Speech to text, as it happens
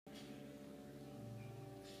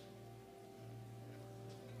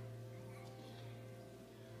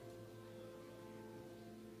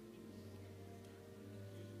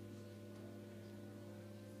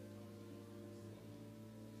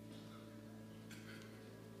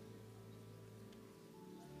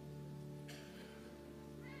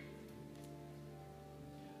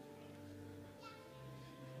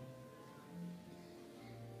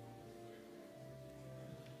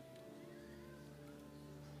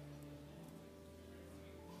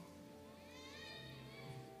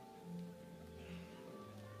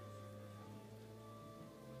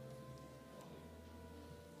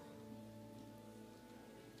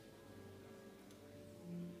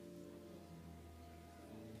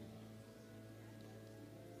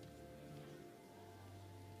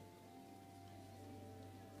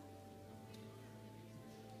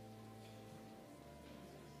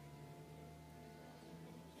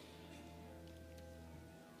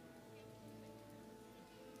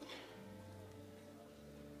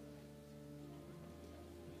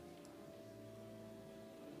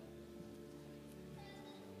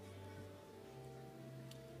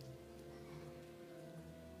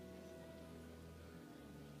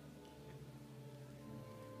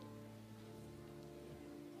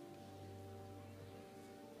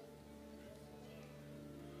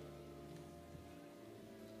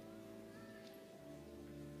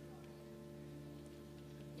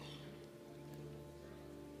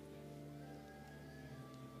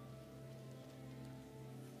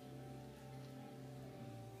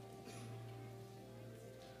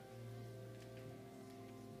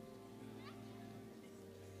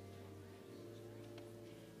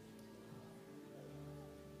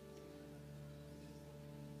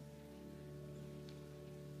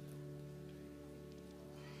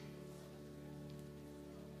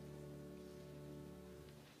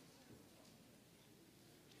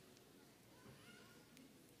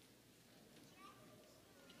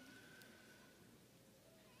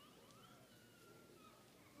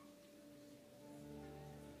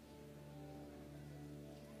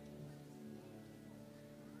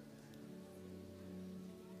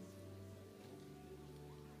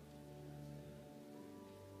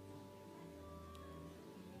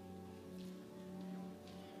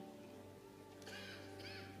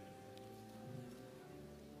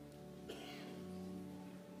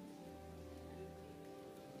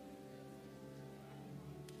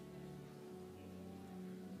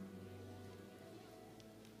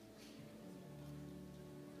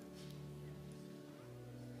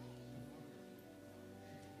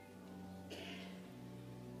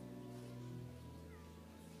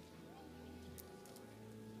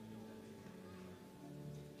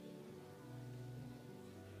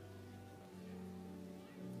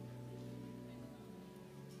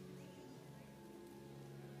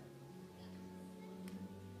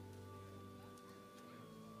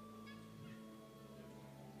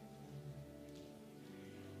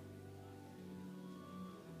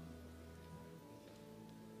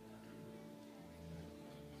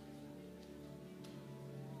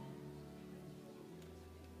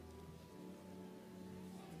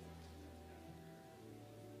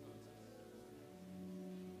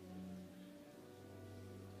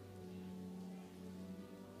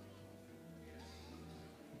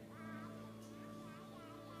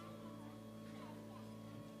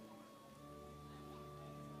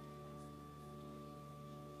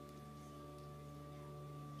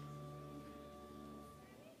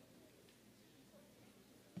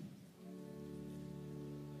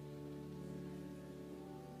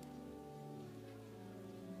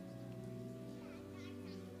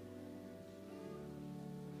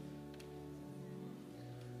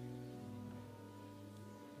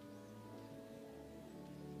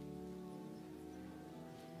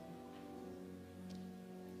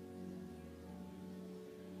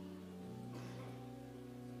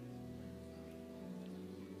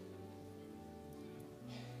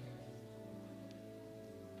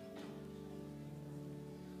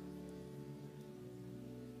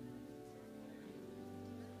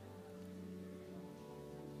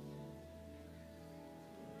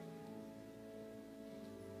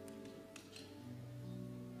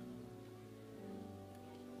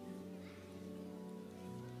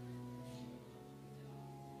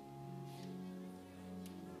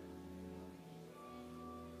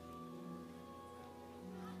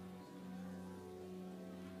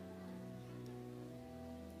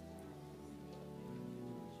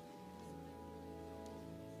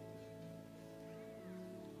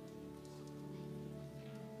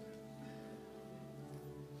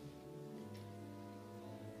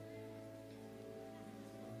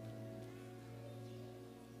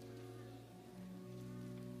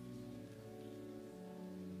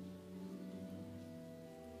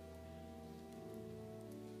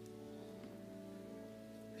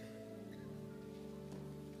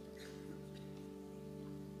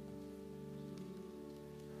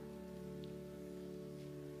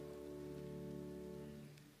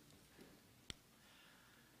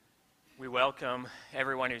welcome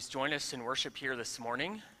everyone who's joined us in worship here this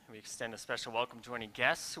morning. We extend a special welcome to any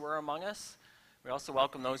guests who are among us. We also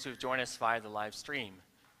welcome those who have joined us via the live stream.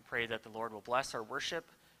 We pray that the Lord will bless our worship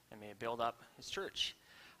and may it build up His church.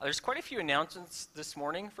 There's quite a few announcements this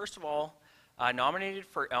morning. First of all, nominated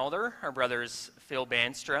for elder are brothers Phil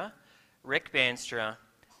Banstra, Rick Banstra,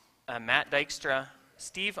 Matt Dykstra,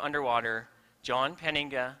 Steve Underwater, John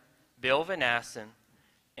Penninga, Bill Van Assen,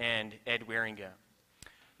 and Ed Wieringa.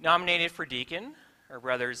 Nominated for deacon are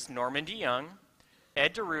brothers Norman DeYoung,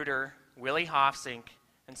 Ed DeRuiter, Willie Hofsink,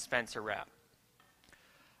 and Spencer Rapp.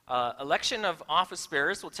 Election of office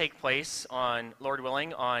bearers will take place on, Lord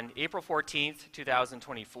willing, on April 14th,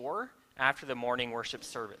 2024, after the morning worship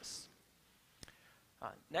service.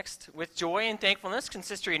 Next, with joy and thankfulness,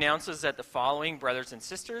 consistory announces that the following brothers and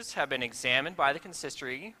sisters have been examined by the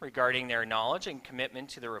consistory regarding their knowledge and commitment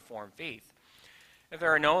to the Reformed faith. If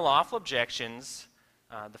there are no lawful objections,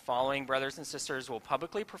 the following brothers and sisters will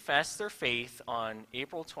publicly profess their faith on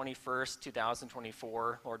April 21st,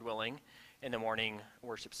 2024, Lord willing, in the morning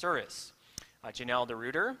worship service. Janelle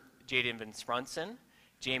DeRuiter, Jaden Vince Brunson,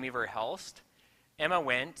 Jamie Verhelst, Emma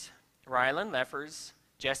Wendt, Rylan Leffers,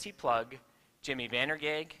 Jesse Plug, Jimmy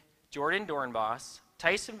Vandergag, Jordan Dornbos,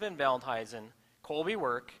 Tyson Van Veldhuizen, Colby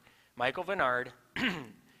Work, Michael Vennard,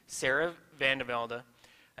 Sarah Vandevelde,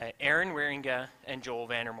 Aaron Wieringa, and Joel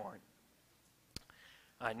Vandermoorn.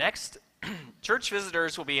 Next, church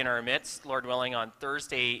visitors will be in our midst, Lord willing, on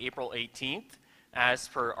Thursday, April 18th, as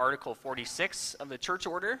per Article 46 of the church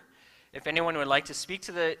order. If anyone would like to speak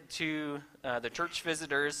to the church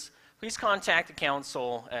visitors, please contact the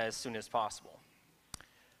council as soon as possible.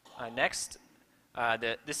 Next,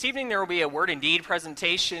 this evening there will be a Word and Deed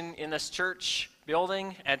presentation in this church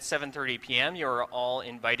building at 7:30 p.m. You are all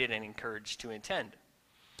invited and encouraged to attend.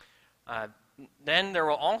 Then there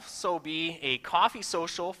will also be a coffee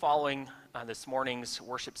social following this morning's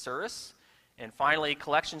worship service. And finally,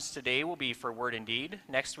 collections today will be for Word and Deed.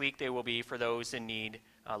 Next week they will be for those in need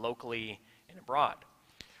locally and abroad.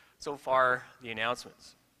 So far, the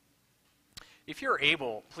announcements. If you're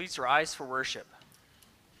able, please rise for worship.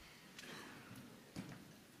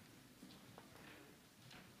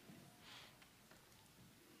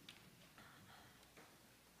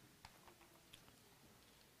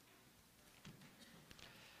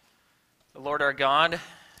 The Lord our God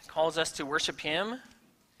calls us to worship Him,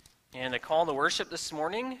 and the call to worship this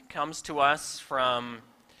morning comes to us from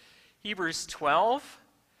Hebrews 12,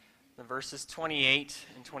 the verses 28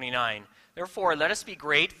 and 29. Therefore, let us be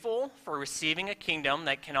grateful for receiving a kingdom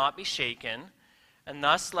that cannot be shaken, and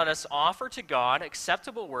thus let us offer to God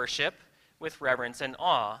acceptable worship with reverence and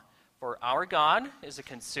awe, for our God is a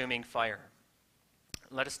consuming fire.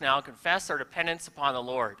 Let us now confess our dependence upon the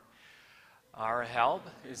Lord. Our help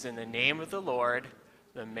is in the name of the Lord,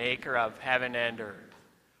 the maker of heaven and earth.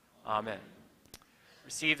 Amen.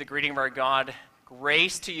 Receive the greeting of our God.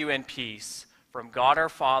 Grace to you and peace from God our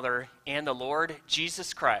Father and the Lord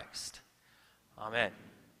Jesus Christ. Amen.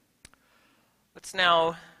 Let's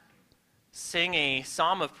now sing a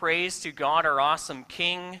psalm of praise to God our awesome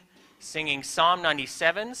King, singing Psalm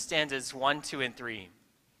 97, stanzas 1, 2, and 3.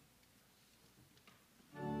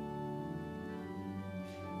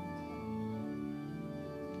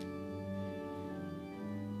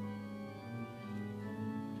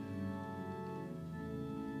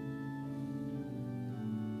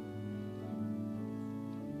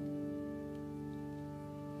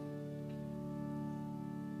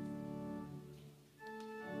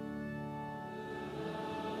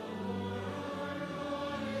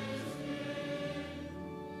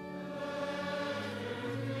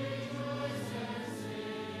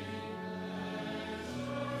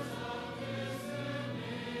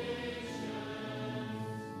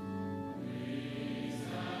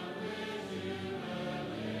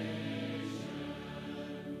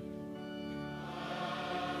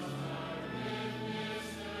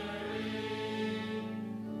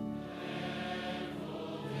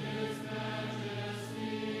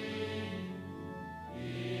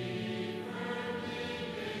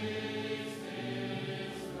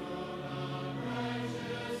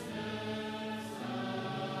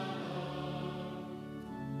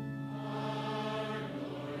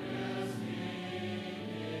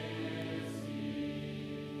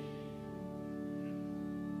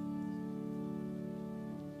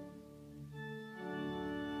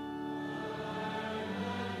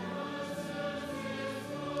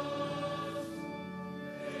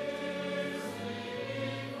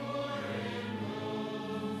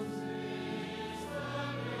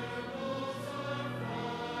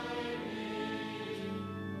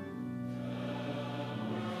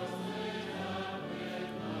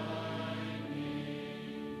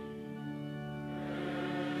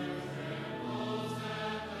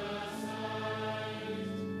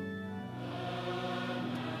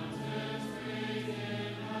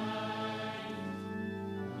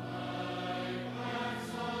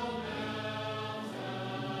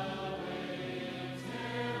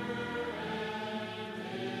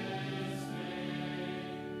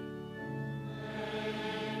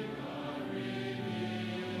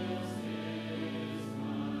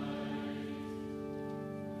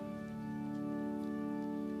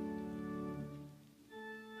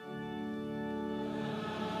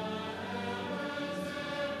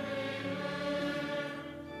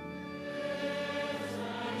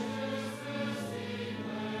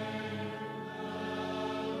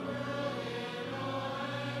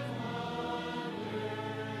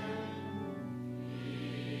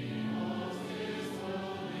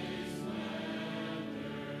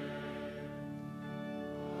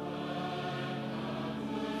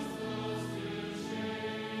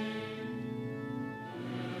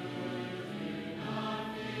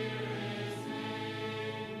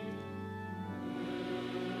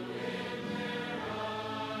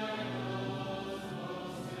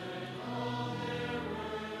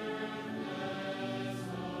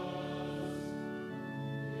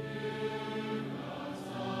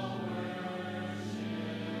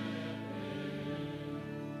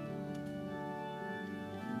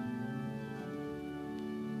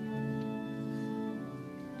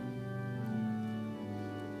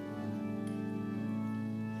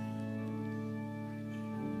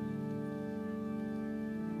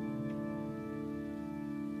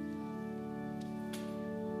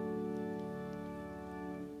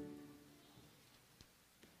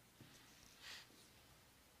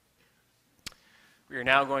 We are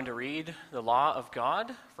now going to read the law of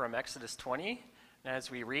God from Exodus 20. And as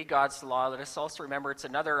we read God's law, let us also remember it's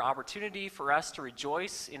another opportunity for us to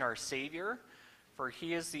rejoice in our Savior, for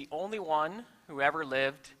he is the only one who ever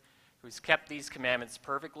lived who's kept these commandments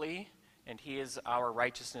perfectly, and he is our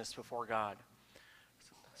righteousness before God.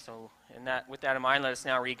 So with that in mind, let us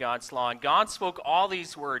now read God's law. And God spoke all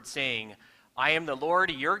these words, saying, I am the Lord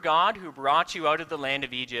your God who brought you out of the land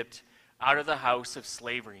of Egypt, out of the house of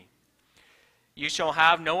slavery. You shall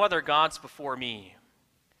have no other gods before me.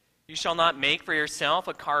 You shall not make for yourself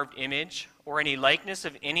a carved image or any likeness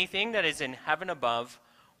of anything that is in heaven above,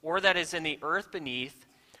 or that is in the earth beneath,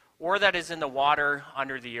 or that is in the water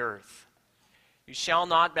under the earth. You shall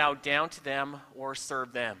not bow down to them or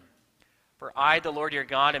serve them. For I, the Lord your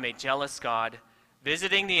God, am a jealous God,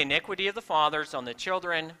 visiting the iniquity of the fathers on the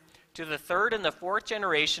children to the third and the fourth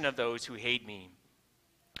generation of those who hate me,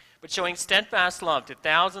 but showing steadfast love to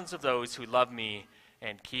thousands of those who love me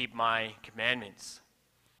and keep my commandments.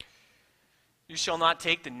 You shall not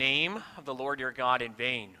take the name of the Lord your God in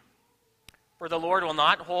vain, for the Lord will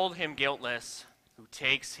not hold him guiltless who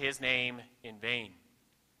takes his name in vain.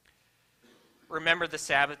 Remember the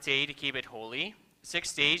Sabbath day to keep it holy.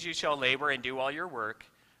 6 days you shall labor and do all your work,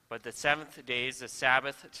 but the seventh day is the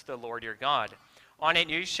Sabbath to the Lord your God. On it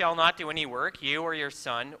you shall not do any work, you or your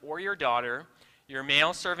son or your daughter, your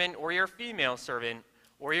male servant or your female servant,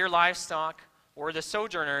 or your livestock, or the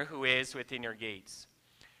sojourner who is within your gates.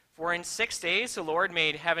 For in 6 days the Lord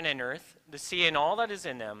made heaven and earth, the sea and all that is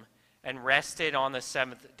in them, and rested on the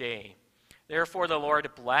seventh day. Therefore the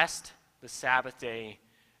Lord blessed the Sabbath day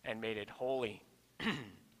and made it holy.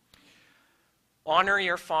 Honor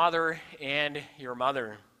your father and your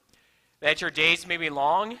mother, that your days may be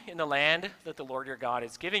long in the land that the Lord your God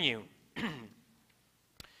is giving you.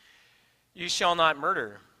 You shall not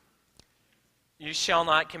murder. You shall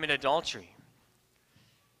not commit adultery.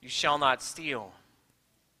 You shall not steal.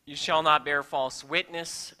 You shall not bear false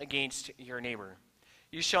witness against your neighbor.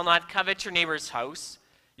 You shall not covet your neighbor's house.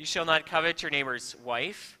 You shall not covet your neighbor's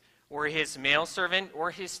wife, or his male servant,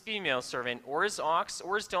 or his female servant, or his ox,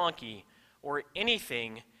 or his donkey, or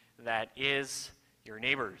anything that is your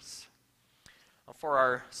neighbor's. For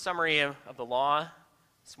our summary of the law,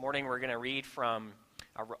 this morning we're going to read from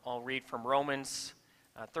I'll read from Romans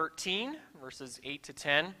 13, verses 8 to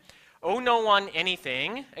 10. Owe no one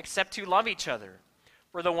anything except to love each other.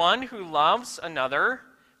 For the one who loves another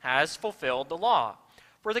has fulfilled the law.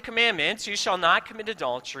 For the commandments, you shall not commit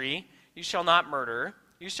adultery, you shall not murder,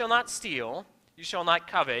 you shall not steal, you shall not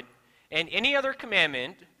covet, and any other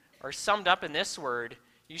commandment are summed up in this word,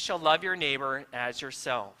 you shall love your neighbor as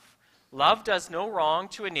yourself. Love does no wrong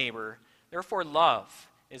to a neighbor, therefore love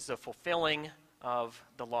is the fulfilling of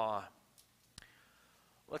the law.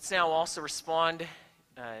 Let's now also respond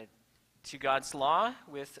to God's law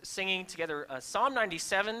with singing together Psalm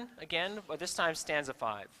 97 again, but this time stanza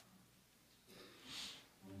 5.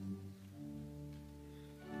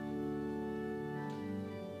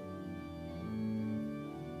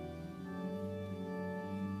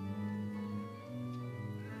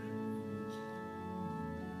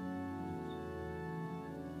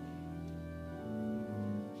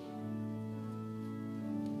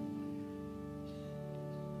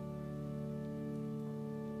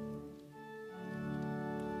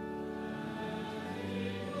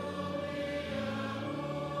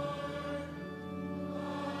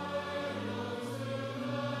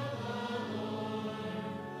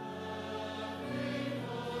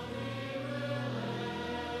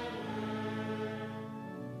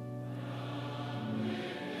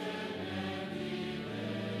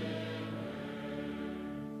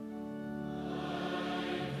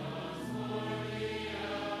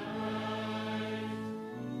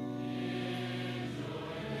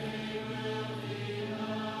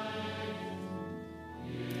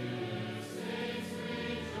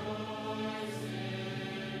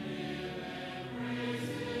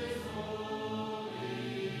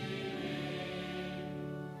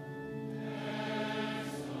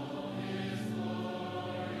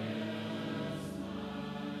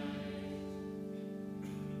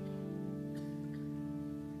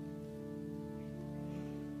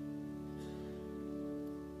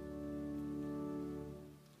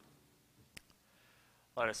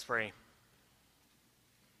 Let us pray.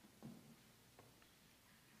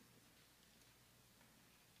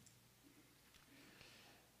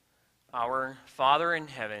 Our Father in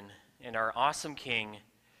heaven and our awesome King,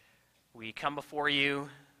 we come before you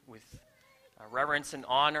with reverence and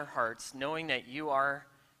awe in our hearts, knowing that you are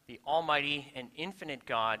the almighty and infinite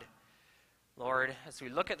God. Lord, as we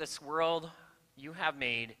look at this world you have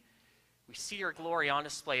made, we see your glory on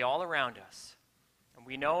display all around us.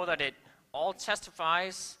 We know that it all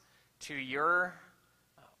testifies to your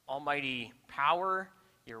almighty power,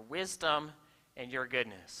 your wisdom, and your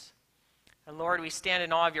goodness. And Lord, we stand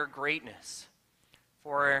in awe of your greatness.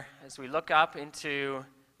 For as we look up into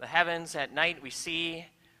the heavens at night, we see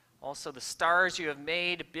also the stars you have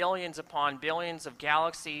made, billions upon billions of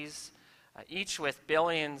galaxies, each with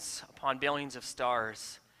billions upon billions of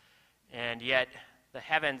stars. And yet the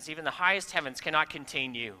heavens, even the highest heavens, cannot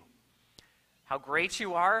contain you. How great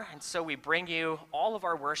you are, and so we bring you all of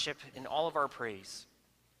our worship and all of our praise.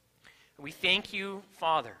 And we thank you,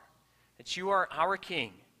 Father, that you are our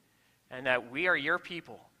King, and that we are your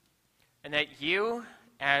people, and that you,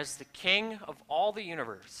 as the King of all the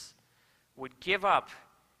universe, would give up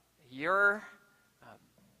your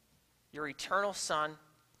eternal Son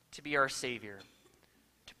to be our Savior,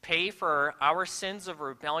 to pay for our sins of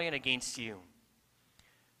rebellion against you.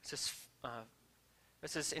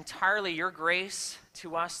 This is entirely your grace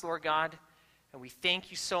to us, Lord God, and we thank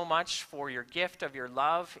you so much for your gift of your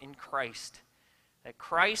love in Christ, that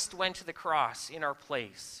Christ went to the cross in our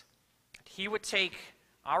place, that he would take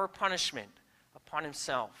our punishment upon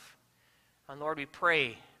himself. And Lord, we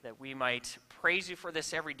pray that we might praise you for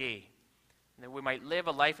this every day, and that we might live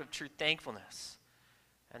a life of true thankfulness,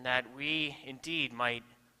 and that we indeed might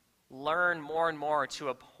learn more and more to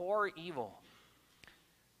abhor evil.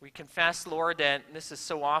 We confess, Lord, that this is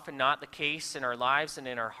so often not the case in our lives and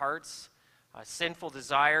in our hearts. Sinful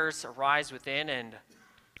desires arise within, and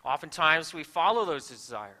oftentimes we follow those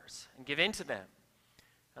desires and give in to them.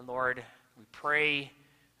 And Lord, we pray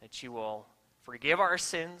that you will forgive our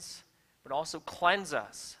sins, but also cleanse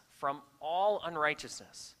us from all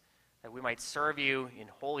unrighteousness, that we might serve you in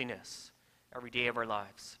holiness every day of our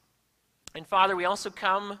lives. And Father, we also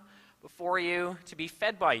come before you to be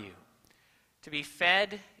fed by you, to be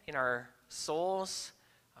fed in our souls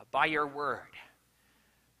by your word.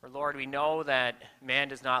 For Lord, we know that man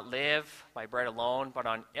does not live by bread alone, but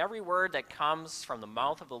on every word that comes from the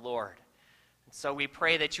mouth of the Lord. And so we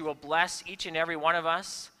pray that you will bless each and every one of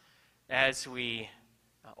us as we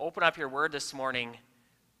open up your word this morning.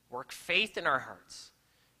 Work faith in our hearts.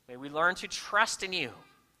 May we learn to trust in you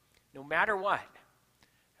no matter what.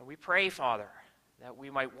 And we pray, Father, that we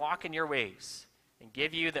might walk in your ways and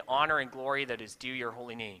give you the honor and glory that is due your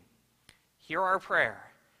holy name. Hear our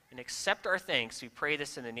prayer and accept our thanks. We pray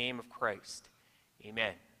this in the name of Christ.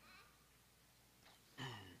 Amen.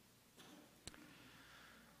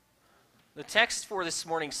 The text for this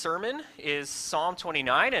morning's sermon is Psalm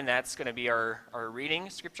 29, and that's going to be our reading,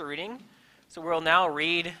 scripture reading. So we'll now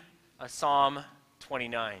read Psalm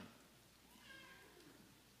 29.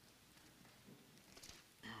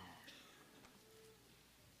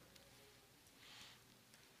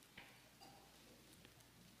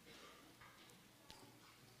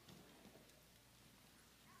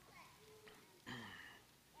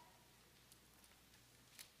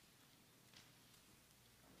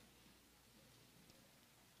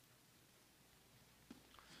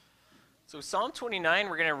 So Psalm 29,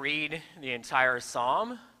 we're going to read the entire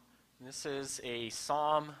psalm. This is a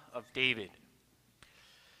psalm of David.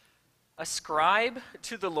 Ascribe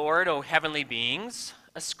to the Lord, O heavenly beings.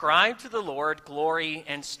 Ascribe to the Lord glory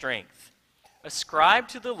and strength. Ascribe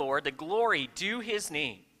to the Lord the glory due his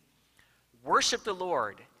name. Worship the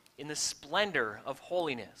Lord in the splendor of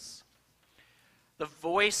holiness. The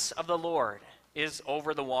voice of the Lord is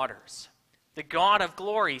over the waters. The God of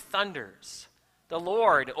glory thunders. The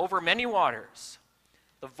Lord over many waters.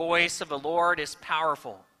 The voice of the Lord is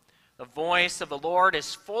powerful. The voice of the Lord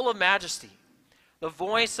is full of majesty. The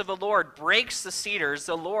voice of the Lord breaks the cedars.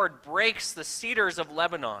 The Lord breaks the cedars of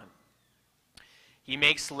Lebanon. He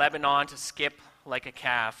makes Lebanon to skip like a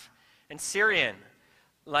calf, and Syrian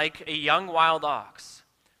like a young wild ox.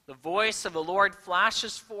 The voice of the Lord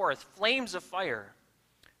flashes forth flames of fire.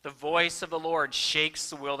 The voice of the Lord shakes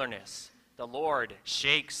the wilderness. The Lord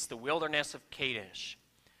shakes the wilderness of Kadesh.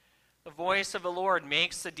 The voice of the Lord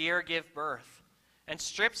makes the deer give birth, and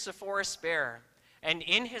strips the forest bare, and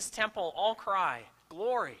in his temple all cry,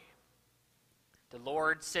 glory. The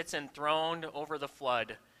Lord sits enthroned over the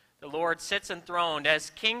flood. The Lord sits enthroned as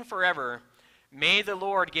king forever. May the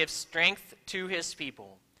Lord give strength to his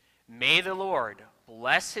people. May the Lord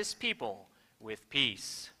bless his people with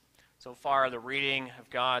peace. So far, the reading of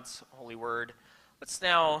God's holy word. Let's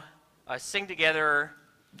now sing together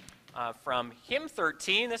from hymn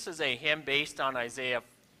 13. This is a hymn based on Isaiah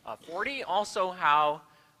 40. Also how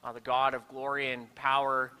the God of glory and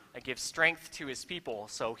power gives strength to his people.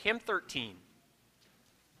 So hymn 13.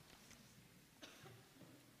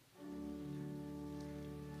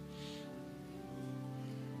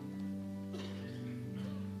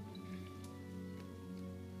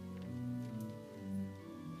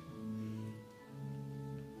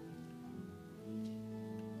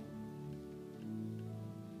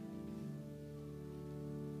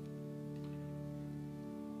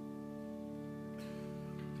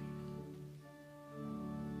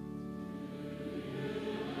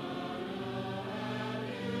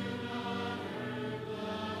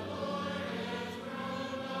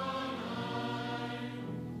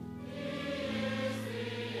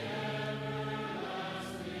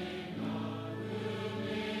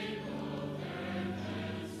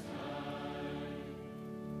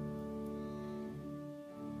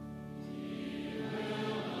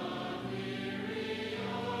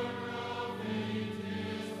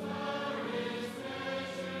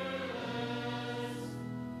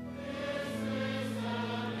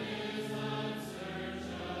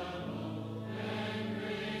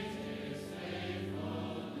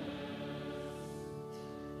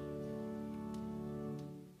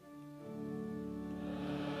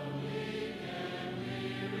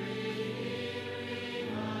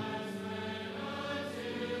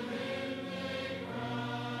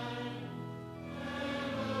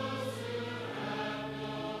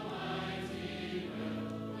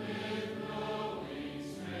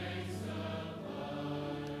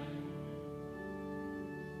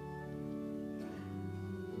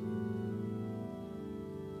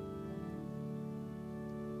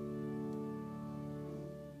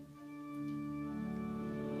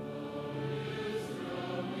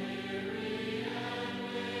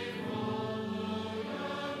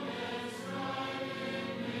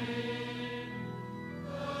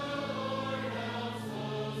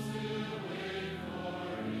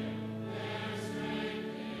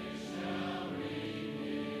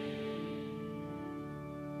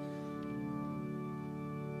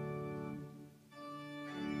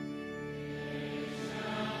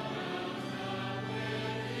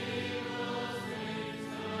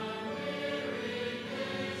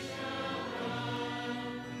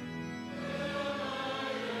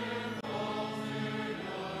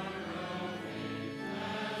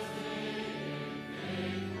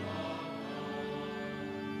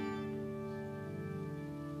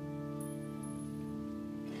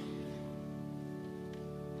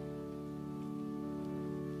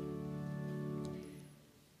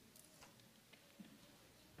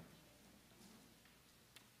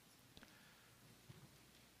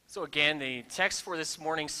 So again, the text for this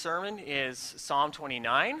morning's sermon is Psalm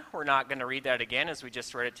 29. We're not going to read that again as we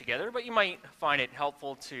just read it together, but you might find it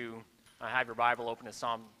helpful to have your Bible open to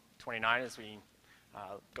Psalm 29 as we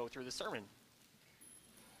go through the sermon.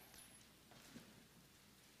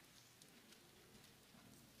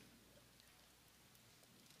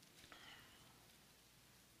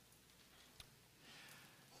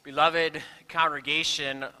 Beloved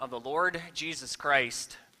congregation of the Lord Jesus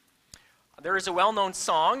Christ, there is a well-known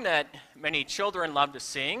song that many children love to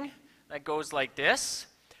sing that goes like this.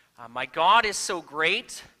 My God is so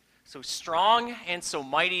great, so strong, and so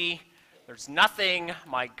mighty, there's nothing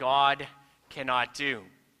my God cannot do.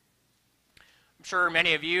 I'm sure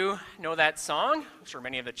many of you know that song. I'm sure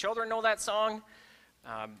many of the children know that song.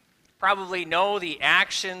 Probably know the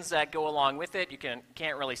actions that go along with it. You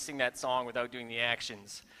can't really sing that song without doing the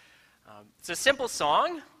actions. It's a simple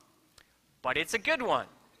song, but it's a good one.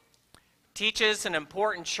 Teaches an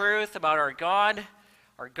important truth about our God.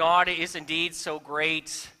 Our God is indeed so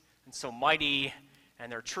great and so mighty, and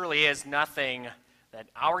there truly is nothing that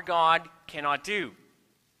our God cannot do.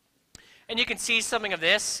 And you can see something of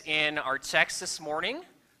this in our text this morning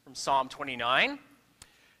from Psalm 29.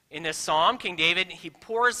 In this psalm, King David, he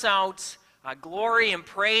pours out glory and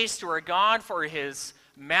praise to our God for his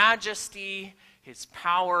majesty, his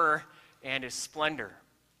power, and his splendor.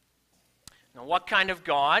 Now, what kind of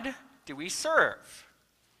God do we serve?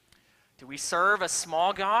 Do we serve a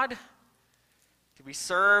small God? Do we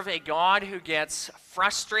serve a God who gets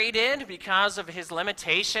frustrated because of his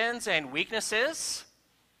limitations and weaknesses?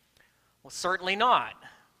 Well, certainly not.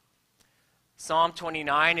 Psalm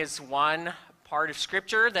 29 is one part of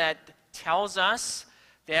Scripture that tells us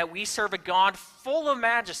that we serve a God full of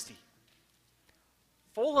majesty,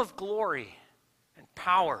 full of glory and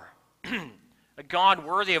power, a God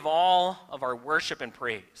worthy of all of our worship and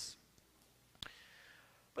praise.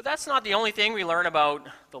 But that's not the only thing we learn about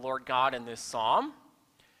the Lord God in this psalm,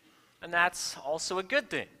 and that's also a good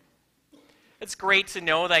thing. It's great to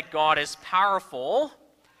know that God is powerful,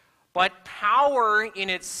 but power in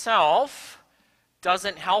itself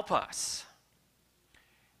doesn't help us.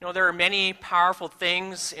 You know, there are many powerful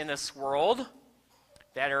things in this world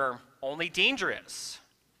that are only dangerous.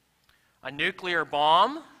 A nuclear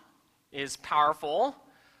bomb is powerful,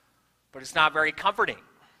 but it's not very comforting.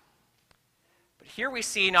 But here we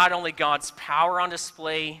see not only God's power on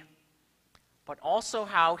display, but also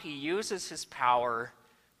how he uses his power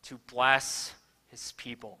to bless his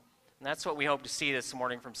people. And that's what we hope to see this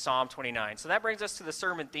morning from Psalm 29. So that brings us to the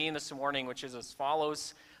sermon theme this morning, which is as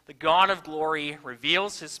follows. The God of glory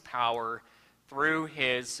reveals his power through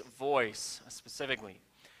his voice, specifically.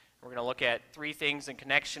 We're going to look at three things in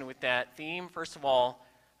connection with that theme. First of all,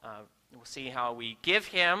 we'll see how we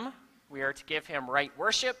are to give him right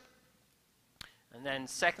worship. And then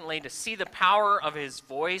secondly, to see the power of his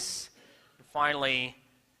voice. And finally,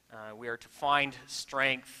 we are to find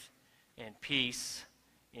strength and peace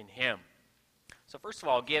in him. So first of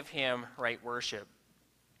all, give him right worship.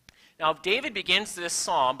 Now, David begins this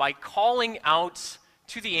psalm by calling out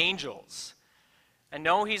to the angels. And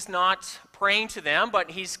no, he's not praying to them,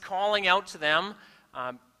 but he's calling out to them,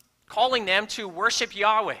 calling them to worship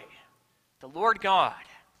Yahweh, the Lord God.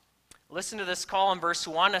 Listen to this call in verse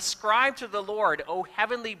 1. Ascribe to the Lord, O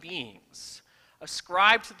heavenly beings.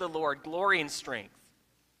 Ascribe to the Lord glory and strength.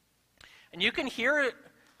 And you can hear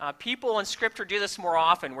people in Scripture do this more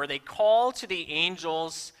often, where they call to the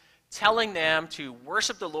angels, telling them to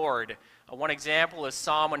worship the Lord. One example is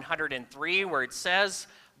Psalm 103, where it says,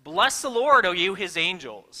 Bless the Lord, O you his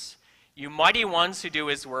angels, you mighty ones who do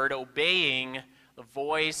his word, obeying the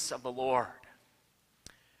voice of the Lord.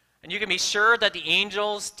 And you can be sure that the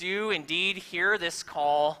angels do indeed hear this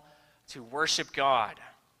call to worship God.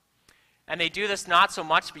 And they do this not so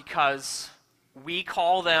much because we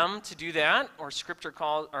call them to do that, or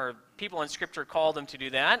people in Scripture call them to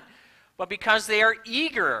do that, but because they are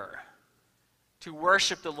eager to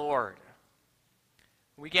worship the Lord.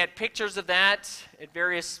 We get pictures of that at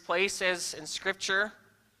various places in Scripture.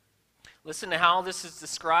 Listen to how this is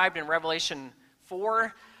described in Revelation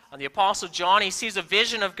 4. The Apostle John, he sees a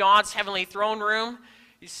vision of God's heavenly throne room.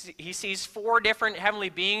 He sees 4 different heavenly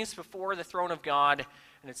beings before the throne of God.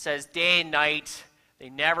 And it says, day and night, they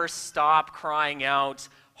never stop crying out,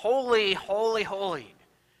 Holy, holy, holy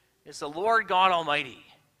is the Lord God Almighty,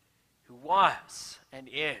 who was and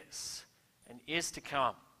is to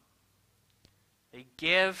come. They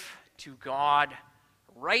give to God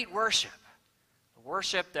right worship, the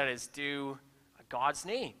worship that is due God's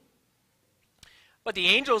name. But the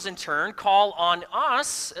angels, in turn, call on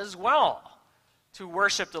us as well to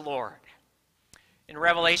worship the Lord. In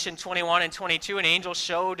Revelation 21 and 22, an angel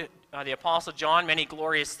showed the Apostle John many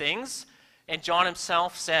glorious things, and John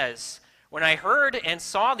himself says, "When I heard and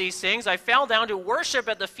saw these things, I fell down to worship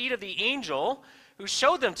at the feet of the angel who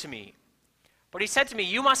showed them to me. But he said to me,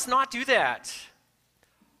 'You must not do that.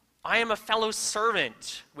 I am a fellow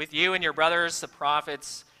servant with you and your brothers, the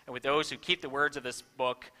prophets, and with those who keep the words of this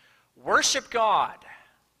book. Worship God.'"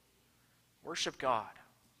 Worship God.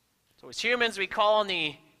 So as humans, we call on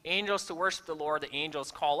the angels to worship the Lord. The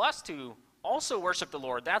angels call us to also worship the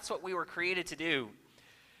Lord. That's what we were created to do.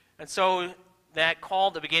 And so that call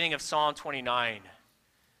at the beginning of Psalm 29,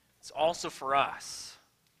 it's also for us.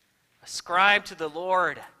 Ascribe to the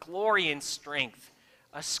Lord glory and strength.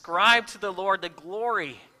 Ascribe to the Lord the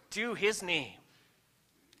glory due his name.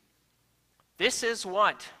 This is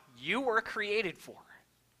what you were created for.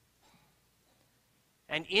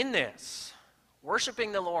 And in this,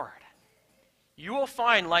 worshiping the Lord, you will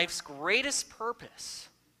find life's greatest purpose,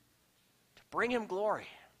 to bring him glory.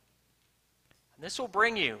 And this will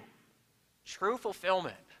bring you true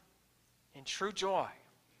fulfillment and true joy.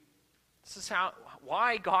 This is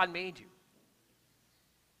why God made you.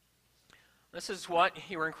 This is what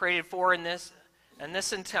you were created for in this. And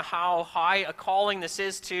listen to how high a calling this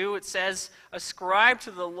is too. It says, ascribe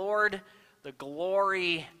to the Lord the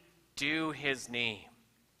glory due his name.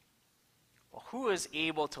 Well, who is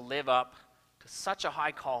able to live up to such a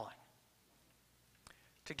high calling?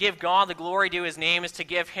 To give God the glory due his name is to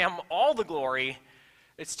give him all the glory.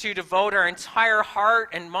 It's to devote our entire heart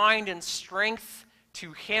and mind and strength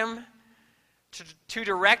to him, to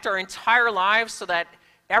direct our entire lives so that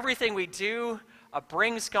everything we do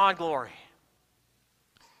brings God glory.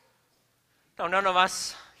 Now, none of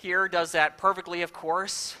us here does that perfectly, of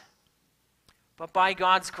course. But by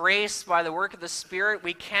God's grace, by the work of the Spirit,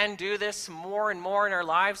 we can do this more and more in our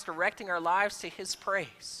lives, directing our lives to his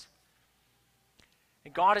praise.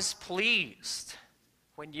 And God is pleased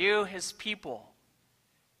when you, his people,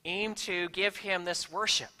 aim to give him this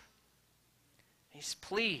worship. He's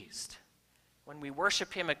pleased when we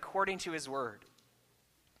worship him according to his word.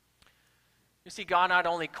 You see, God not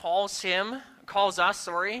only calls us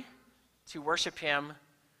to worship him,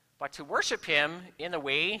 but to worship him in the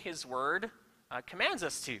way his word commands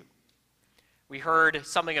us to. We heard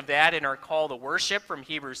something of that in our call to worship from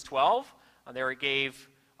Hebrews 12. There it gave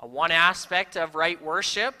one aspect of right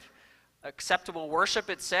worship. Acceptable worship,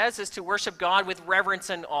 it says, is to worship God with reverence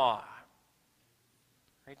and awe.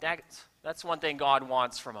 Right? That's one thing God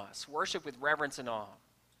wants from us, worship with reverence and awe.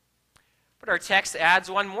 But our text adds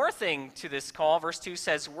one more thing to this call. Verse 2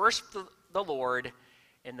 says, worship the Lord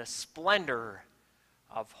in the splendor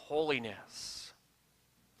of holiness.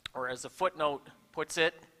 Or as the footnote puts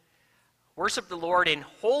it, worship the Lord in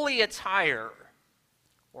holy attire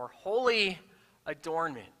or holy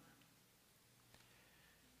adornment.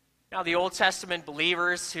 Now, the Old Testament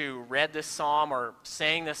believers who read this psalm or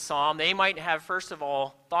sang this psalm, they might have, first of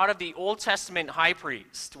all, thought of the Old Testament high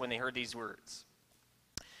priest when they heard these words.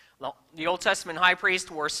 The Old Testament high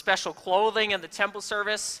priest wore special clothing in the temple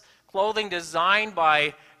service, clothing designed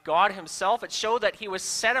by God himself. It showed that he was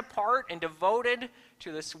set apart and devoted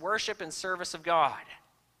to this worship and service of God.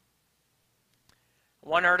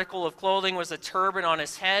 One article of clothing was a turban on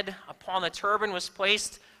his head. Upon the turban was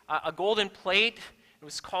placed a golden plate. It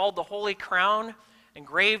was called the Holy Crown.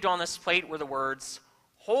 Engraved on this plate were the words,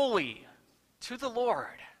 "Holy to the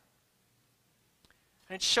Lord."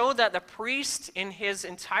 And it showed that the priest in his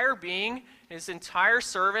entire being, his entire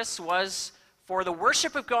service was for the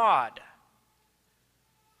worship of God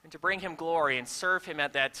and to bring him glory and serve him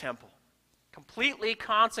at that temple. Completely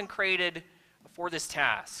consecrated for this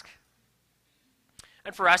task.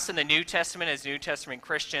 And for us in the New Testament, as New Testament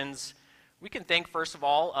Christians, we can think first of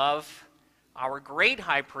all of our great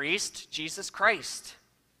high priest, Jesus Christ.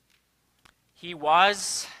 He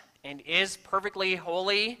was and is perfectly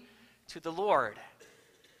holy to the Lord.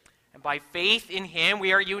 And by faith in him,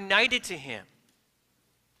 we are united to him.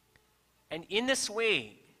 And in this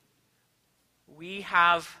way, we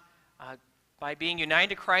have by being united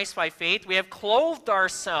to Christ by faith, we have clothed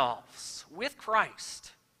ourselves with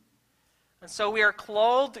Christ. And so we are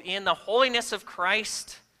clothed in the holiness of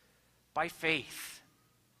Christ by faith.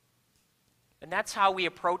 And that's how we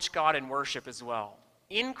approach God in worship as well.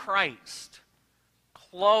 In Christ,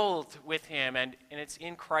 clothed with him, and it's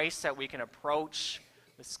in Christ that we can approach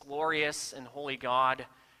this glorious and holy God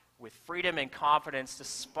with freedom and confidence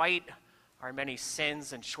despite our many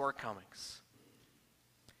sins and shortcomings.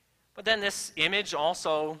 But then this image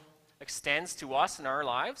also extends to us in our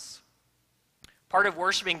lives. Part of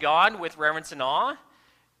worshiping God with reverence and awe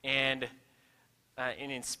and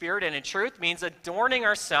in spirit and in truth means adorning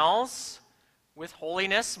ourselves with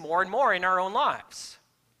holiness more and more in our own lives.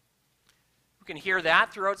 We can hear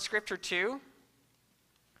that throughout Scripture too.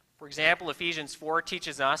 For example, Ephesians 4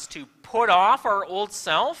 teaches us to put off our old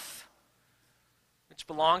self, which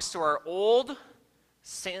belongs to our old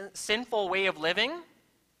sinful way of living,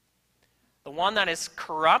 the one that is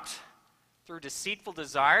corrupt through deceitful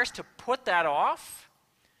desires, to put that off.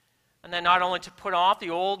 And then not only to put off the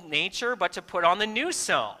old nature, but to put on the new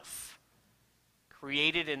self,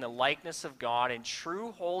 created in the likeness of God in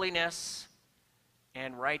true holiness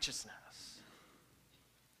and righteousness.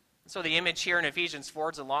 So the image here in Ephesians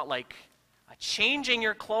 4 is a lot like changing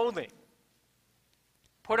your clothing.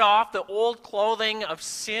 Put off the old clothing of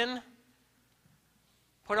sin.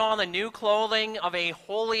 Put on the new clothing of a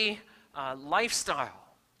holy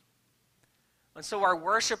lifestyle. And so our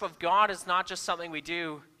worship of God is not just something we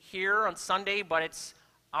do here on Sunday, but it's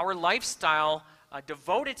our lifestyle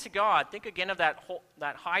devoted to God. Think again of that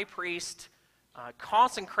high priest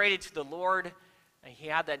consecrated to the Lord. And he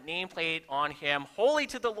had that nameplate on him, holy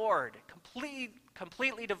to the Lord,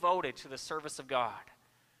 completely devoted to the service of God.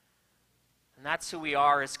 And that's who we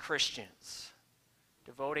are as Christians,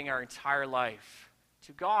 devoting our entire life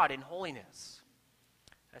to God in holiness.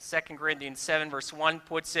 As 2 Corinthians 7 verse 1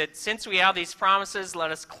 puts it, since we have these promises,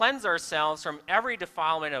 let us cleanse ourselves from every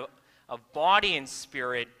defilement of body and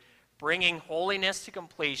spirit, bringing holiness to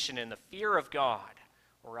completion in the fear of God,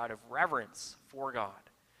 or out of reverence for God.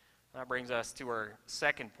 That brings us to our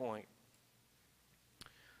second point.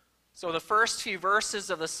 So the first few verses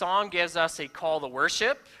of the song gives us a call to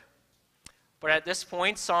worship. But at this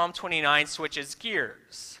point, Psalm 29 switches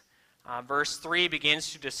gears. Verse 3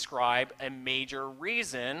 begins to describe a major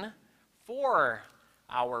reason for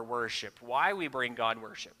our worship, why we bring God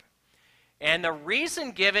worship. And the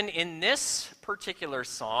reason given in this particular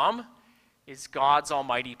psalm is God's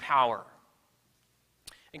almighty power.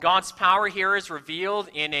 And God's power here is revealed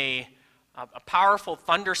in a powerful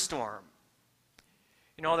thunderstorm.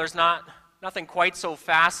 You know, there's nothing quite so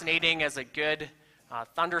fascinating as a good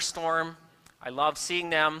thunderstorm. I love seeing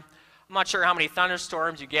them. I'm not sure how many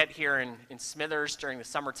thunderstorms you get here in Smithers during the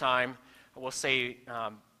summertime. I will say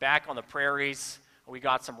back on the prairies, we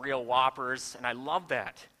got some real whoppers, and I love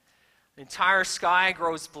that. The entire sky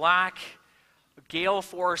grows black. Gale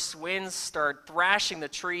force winds start thrashing the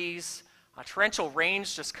trees. Torrential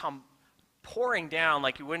rains just come pouring down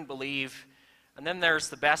like you wouldn't believe. And then there's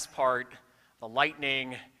the best part, the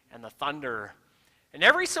lightning and the thunder. And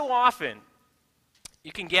every so often,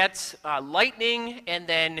 you can get lightning and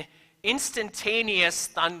then instantaneous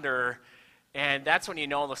thunder, and that's when you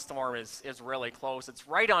know the storm is really close. It's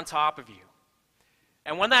right on top of you.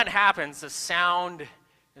 And when that happens, the sound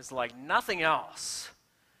is like nothing else.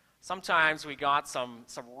 Sometimes we got some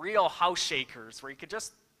real house shakers where you could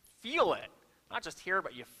just feel it. Not just hear,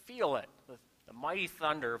 but you feel it, the mighty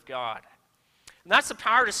thunder of God. And that's the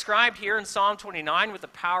power described here in Psalm 29 with the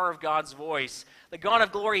power of God's voice. The God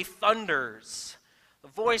of glory thunders. The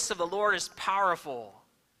voice of the Lord is powerful.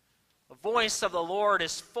 The voice of the Lord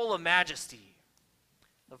is full of majesty.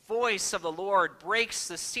 The voice of the Lord breaks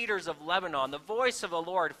the cedars of Lebanon. The voice of the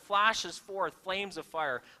Lord flashes forth flames of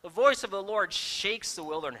fire. The voice of the Lord shakes the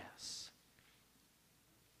wilderness.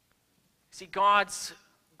 See, God's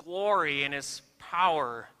glory and his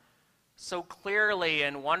power so clearly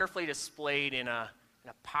and wonderfully displayed in a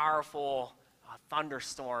powerful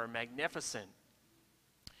thunderstorm, magnificent.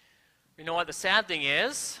 You know what the sad thing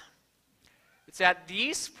is? It's at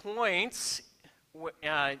these points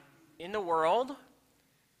in the world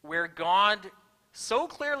where God so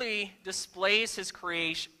clearly displays his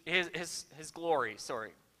creation, his glory.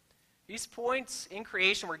 These points in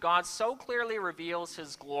creation where God so clearly reveals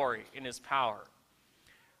his glory in his power.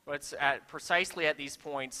 But it's precisely at these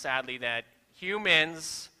points, sadly, that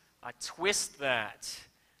humans twist that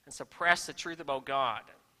and suppress the truth about God.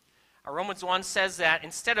 Romans 1 says that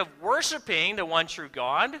instead of worshiping the one true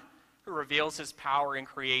God, who reveals his power in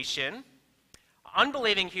creation,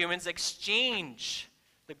 unbelieving humans exchange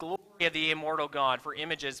the glory of the immortal God for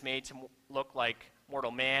images made to look like mortal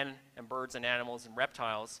man and birds and animals and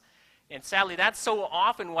reptiles. And sadly, that's so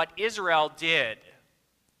often what Israel did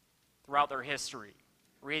throughout their history.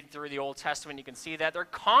 Read through the Old Testament, you can see that they're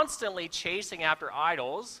constantly chasing after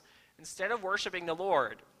idols instead of worshiping the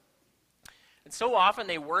Lord. And so often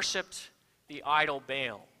they worshipped the idol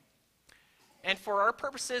Baal. And for our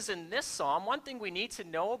purposes in this psalm, one thing we need to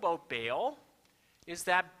know about Baal is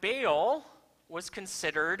that Baal was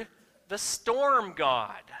considered the storm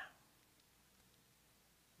god,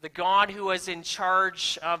 the god who was in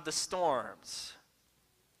charge of the storms.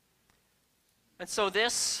 And so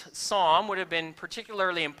this psalm would have been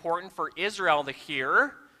particularly important for Israel to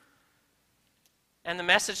hear And the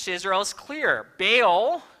message to Israel is clear.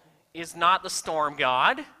 Baal is not the storm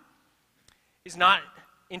god. He's not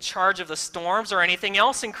in charge of the storms or anything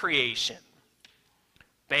else in creation.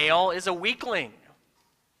 Baal is a weakling.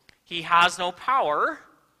 He has no power,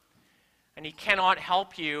 and he cannot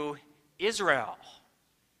help you, Israel.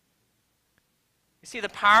 You see, the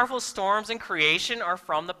powerful storms in creation are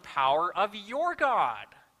from the power of your God,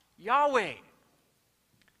 Yahweh,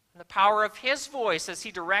 and the power of his voice as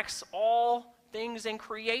he directs all things in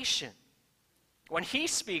creation. When he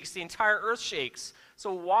speaks, the entire earth shakes.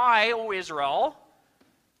 So why, O Israel,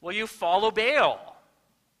 will you follow Baal?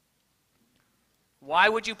 Why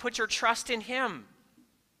would you put your trust in him?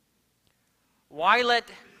 Why let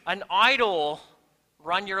an idol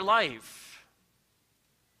run your life?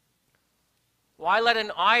 Why let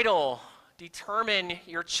an idol determine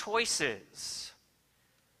your choices?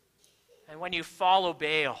 And when you follow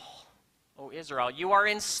Baal, O Israel, you are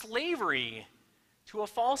in slavery to a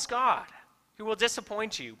false god who will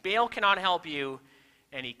disappoint you. Baal cannot help you,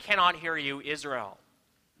 and he cannot hear you, Israel.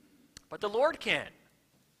 But the Lord can.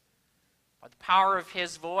 By the power of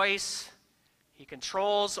his voice, he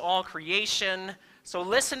controls all creation. So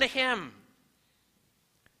listen to him.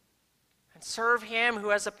 And serve him who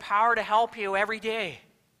has the power to help you every day.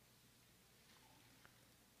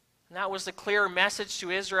 And that was the clear message to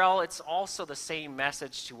Israel. It's also the same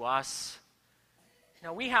message to us.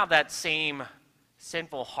 Now, we have that same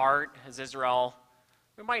sinful heart as Israel.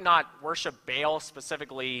 We might not worship Baal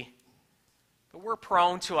specifically, but we're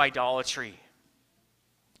prone to idolatry.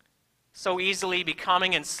 So easily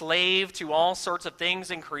becoming enslaved to all sorts of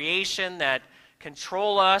things in creation that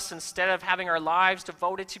control us instead of having our lives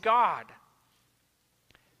devoted to God.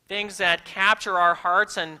 Things that capture our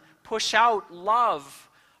hearts and push out love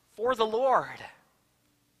for the Lord.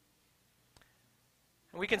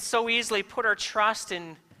 And we can so easily put our trust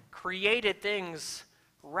in created things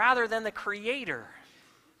rather than the Creator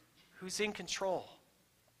who's in control.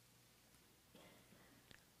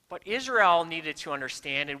 But Israel needed to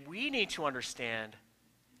understand, and we need to understand,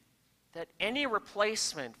 that any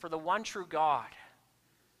replacement for the one true God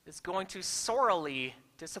is going to sorely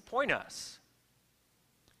disappoint us.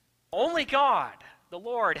 Only God, the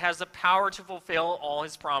Lord, has the power to fulfill all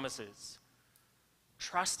his promises.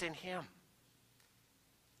 Trust in him.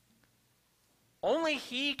 Only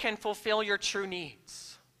he can fulfill your true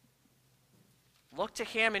needs. Look to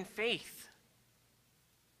him in faith.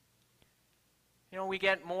 You know, we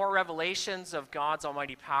get more revelations of God's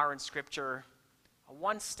almighty power in Scripture.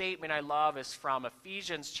 One statement I love is from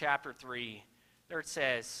Ephesians chapter 3. There it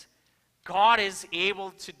says, God is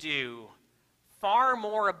able to do far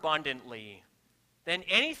more abundantly than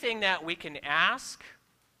anything that we can ask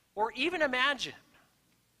or even imagine.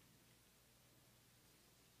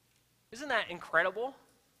 Isn't that incredible?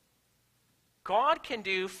 God can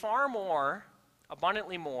do far more,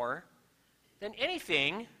 abundantly more, than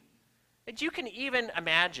anything that you can even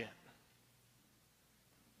imagine.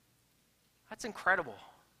 That's incredible.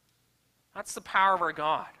 That's the power of our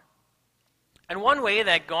God. And one way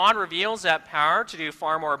that God reveals that power to do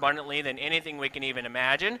far more abundantly than anything we can even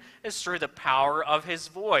imagine is through the power of his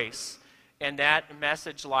voice. And that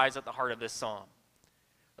message lies at the heart of this psalm.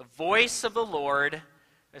 The voice of the Lord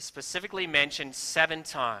is specifically mentioned 7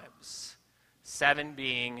 times, 7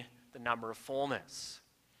 being the number of fullness.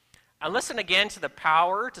 And listen again to the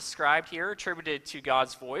power described here, attributed to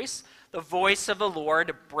God's voice. The voice of the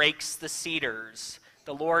Lord breaks the cedars.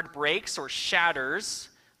 The Lord breaks or shatters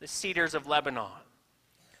the cedars of Lebanon.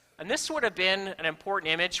 And this would have been an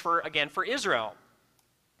important image for Israel.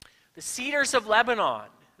 The cedars of Lebanon,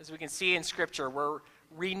 as we can see in Scripture, were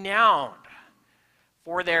renowned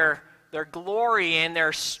for their glory and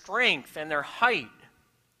their strength and their height.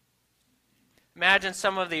 Imagine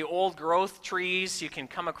some of the old growth trees you can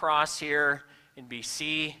come across here in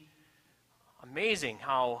BC. Amazing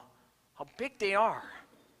how big they are.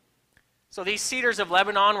 So these cedars of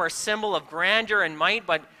Lebanon were a symbol of grandeur and might,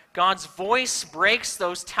 but God's voice breaks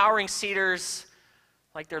those towering cedars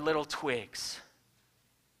like they're little twigs.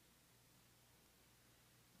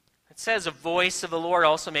 It says a voice of the Lord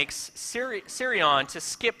also makes Sirion to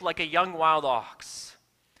skip like a young wild ox.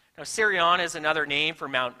 Now, Sirion is another name for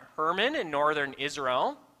Mount Hermon in northern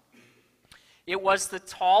Israel. It was the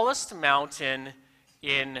tallest mountain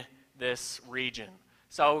in this region.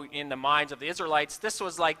 So in the minds of the Israelites, this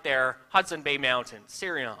was like their Hudson Bay Mountain,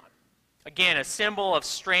 Sirion. Again, a symbol of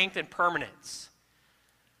strength and permanence.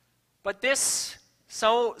 But this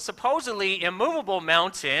so supposedly immovable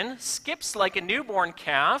mountain skips like a newborn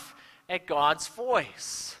calf at God's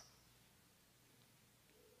voice.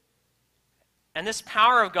 And this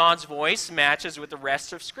power of God's voice matches with the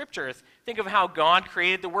rest of Scripture. think of how God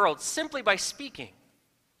created the world simply by speaking.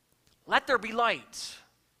 Let there be light.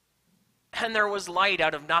 And there was light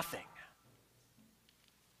out of nothing.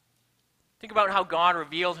 Think about how God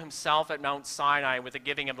revealed himself at Mount Sinai with the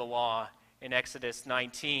giving of the law in Exodus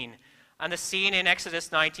 19. And the scene in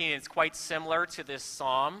Exodus 19 is quite similar to this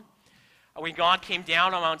psalm. When God came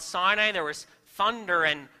down on Mount Sinai, there was thunder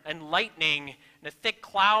and lightning and a thick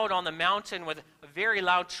cloud on the mountain with a very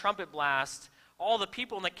loud trumpet blast. All the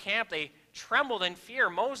people in the camp, they trembled in fear.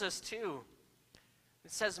 Moses too.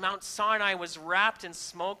 It says Mount Sinai was wrapped in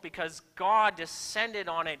smoke because God descended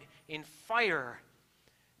on it in fire.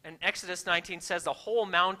 And Exodus 19 says the whole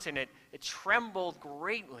mountain, it trembled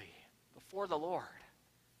greatly before the Lord.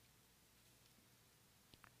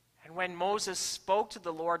 And when Moses spoke to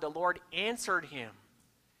the Lord answered him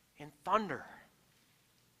in thunder.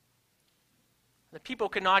 The people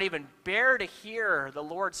could not even bear to hear the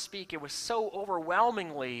Lord speak. It was so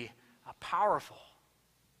overwhelmingly powerful.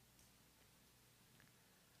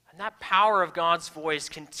 And that power of God's voice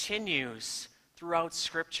continues throughout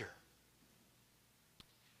Scripture.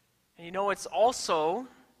 And you know, it's also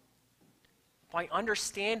by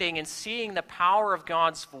understanding and seeing the power of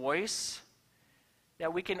God's voice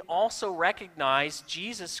that we can also recognize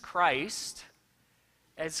Jesus Christ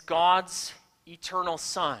as God's eternal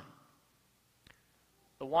Son.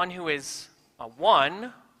 The one who is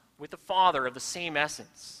one with the Father of the same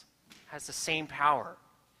essence, has the same power.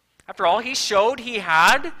 After all, he showed he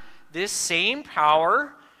had this same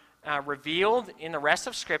power revealed in the rest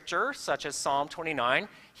of Scripture, such as Psalm 29.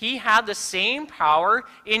 He had the same power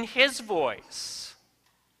in his voice.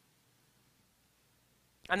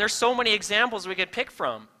 And there's so many examples we could pick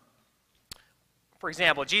from. For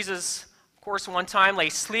example, Jesus, of course, one time lay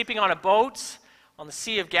sleeping on a boat on the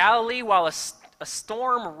Sea of Galilee while a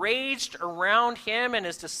storm raged around him and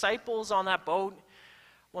his disciples on that boat.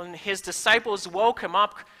 When his disciples woke him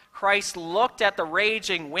up, Christ looked at the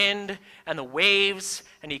raging wind and the waves,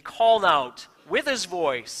 and he called out with his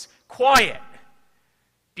voice, "Quiet,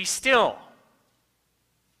 be still."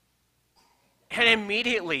 And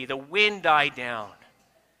immediately the wind died down,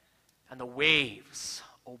 and the waves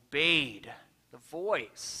obeyed the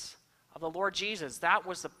voice of the Lord Jesus. That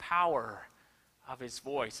was the power of his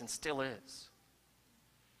voice, and still is.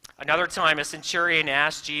 Another time, a centurion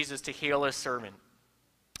asked Jesus to heal his servant.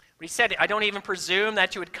 But he said, "I don't even presume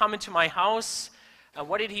that you would come into my house." And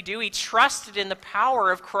what did he do? He trusted in the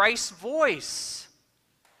power of Christ's voice.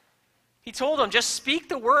 He told him, "Just speak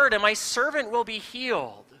the word and my servant will be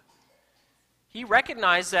healed." He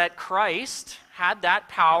recognized that Christ had that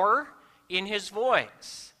power in his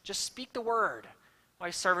voice. Just speak the word,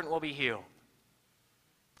 my servant will be healed.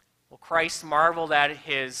 Well, Christ marveled at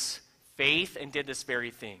his faith and did this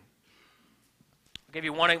very thing. I'll give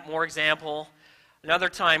you one more example. Another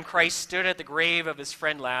time, Christ stood at the grave of his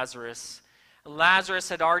friend Lazarus. Lazarus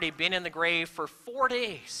had already been in the grave for 4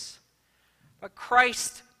 days. But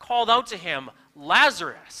Christ called out to him,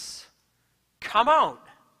 "Lazarus, come out."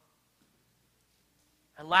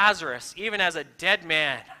 And Lazarus, even as a dead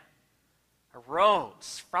man,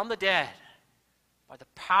 arose from the dead by the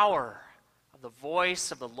power of the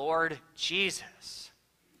voice of the Lord Jesus.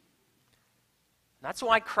 And that's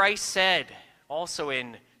why Christ said also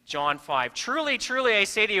in John 5, "Truly, truly, I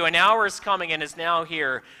say to you, an hour is coming and is now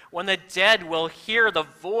here, when the dead will hear the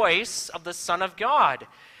voice of the Son of God,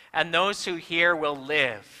 and those who hear will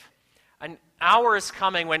live. An hour is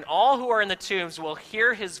coming when all who are in the tombs will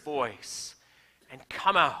hear his voice and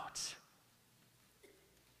come out."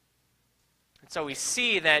 And so we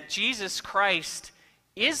see that Jesus Christ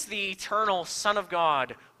is the eternal Son of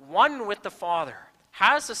God, one with the Father,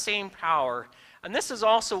 has the same power. And this is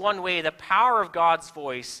also one way the power of God's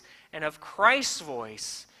voice and of Christ's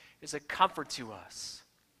voice is a comfort to us.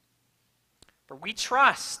 For we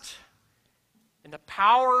trust in the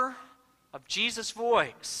power of Jesus'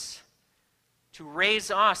 voice to raise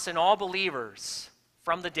us and all believers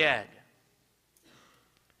from the dead. You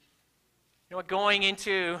know what, going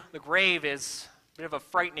into the grave is a bit of a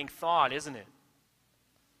frightening thought, isn't it?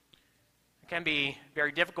 It can be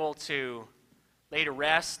very difficult to lay to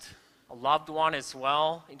rest a loved one as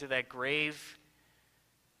well into that grave.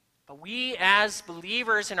 But we as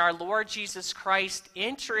believers in our Lord Jesus Christ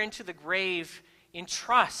enter into the grave in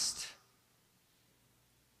trust.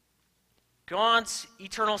 God's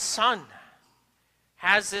eternal Son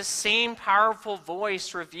has this same powerful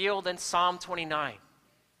voice revealed in Psalm 29.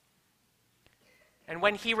 And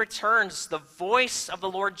when he returns, the voice of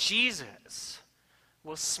the Lord Jesus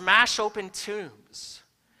will smash open tombs.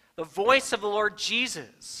 The voice of the Lord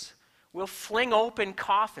Jesus will fling open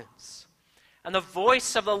coffins. And the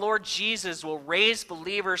voice of the Lord Jesus will raise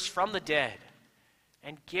believers from the dead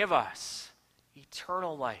and give us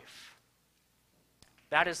eternal life.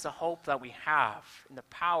 That is the hope that we have in the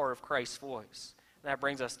power of Christ's voice. And that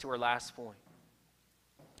brings us to our last point.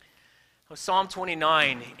 Psalm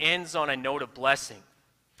 29 ends on a note of blessing.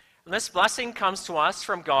 And this blessing comes to us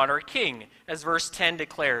from God our King, as verse 10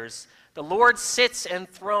 declares, "The Lord sits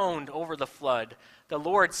enthroned over the flood. The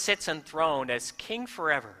Lord sits enthroned as King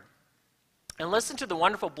forever." And listen to the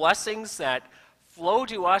wonderful blessings that flow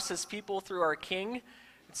to us as people through our King.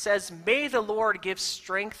 It says, "May the Lord give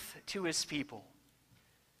strength to his people,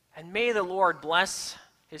 and may the Lord bless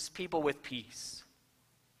his people with peace."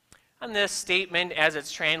 And this statement, as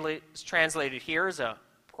it's translated here, is a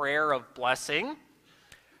prayer of blessing.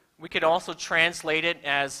 We could also translate it,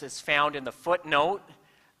 as is found in the footnote,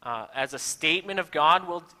 as a statement of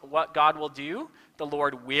what God will do. The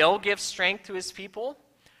Lord will give strength to his people,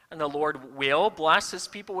 and the Lord will bless his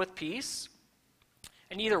people with peace.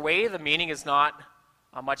 And either way, the meaning is not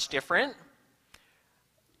much different.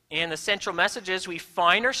 And the central message is we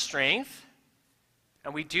find our strength,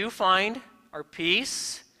 and we do find our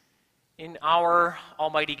peace in our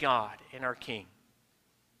Almighty God, in our King.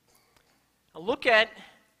 Now look at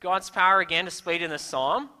God's power again displayed in the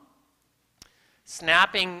psalm,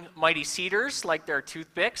 snapping mighty cedars like they're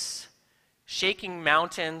toothpicks, shaking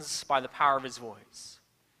mountains by the power of his voice.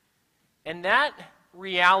 And that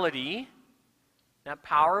reality, that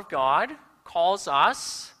power of God, calls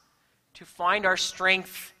us to find our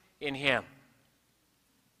strength in him.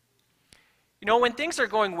 You know, when things are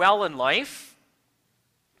going well in life,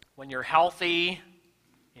 when you're healthy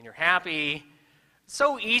and you're happy, it's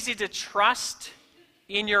so easy to trust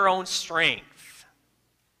in your own strength.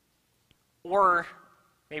 Or,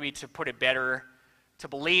 maybe to put it better, to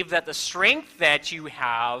believe that the strength that you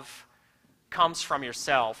have comes from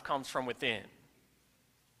yourself, comes from within.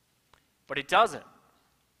 But it doesn't.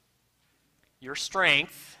 Your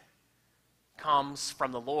strength comes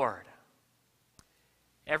from the Lord.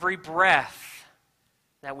 Every breath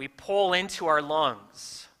that we pull into our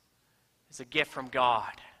lungs is a gift from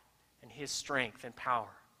God and his strength and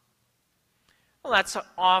power. Well, that's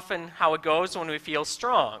often how it goes when we feel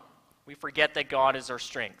strong. We forget that God is our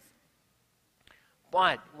strength.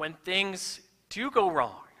 But when things do go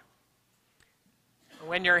wrong,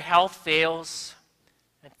 when your health fails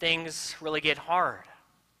and things really get hard,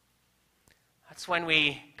 that's when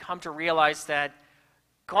we come to realize that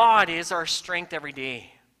God is our strength every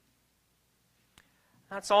day.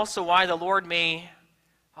 That's also why the Lord may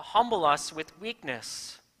humble us with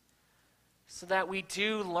weakness, so that we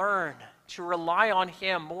do learn to rely on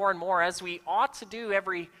him more and more, as we ought to do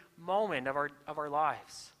every moment of our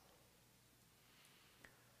lives.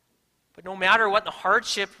 But no matter what the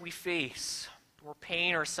hardship we face, or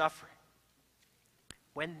pain or suffering,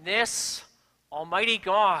 when this Almighty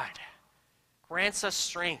God grants us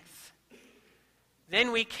strength,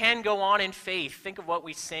 then we can go on in faith. Think of what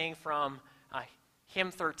we sang from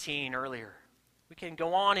hymn 13 earlier. We can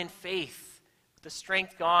go on in faith with the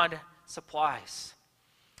strength God supplies.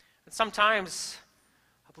 And sometimes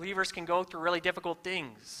believers can go through really difficult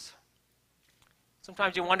things.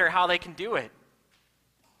 Sometimes you wonder how they can do it.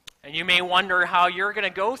 And you may wonder how you're going to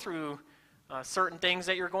go through certain things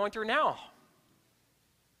that you're going through now.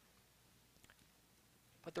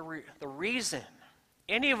 But the reason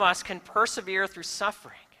any of us can persevere through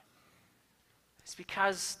suffering is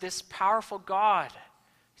because this powerful God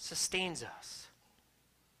sustains us.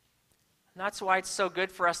 And that's why it's so good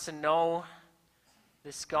for us to know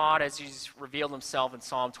this God as he's revealed himself in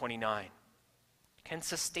Psalm 29. He can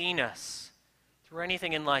sustain us through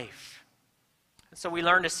anything in life. And so we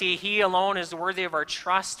learn to see he alone is worthy of our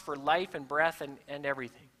trust for life and breath and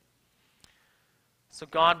everything. So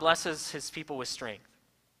God blesses his people with strength.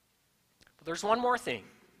 But there's one more thing.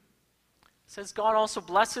 It says God also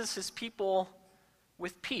blesses his people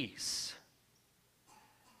with peace.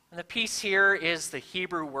 And the peace here is the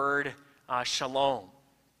Hebrew word shalom,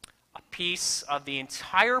 a peace of the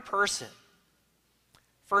entire person.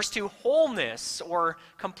 First to wholeness or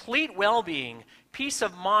complete well-being, peace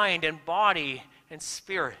of mind and body and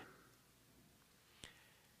spirit.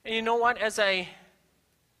 And you know what? As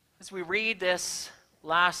we read this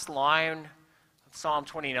last line of Psalm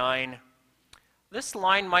 29, this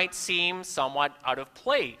line might seem somewhat out of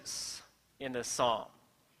place in this psalm.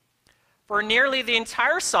 For nearly the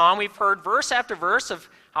entire psalm, we've heard verse after verse of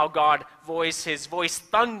how his voice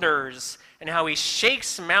thunders, and how he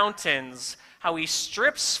shakes mountains, how he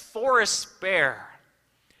strips forests bare.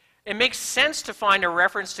 It makes sense to find a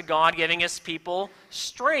reference to God giving his people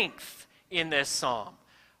strength in this psalm.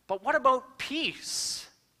 But what about peace?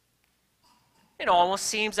 It almost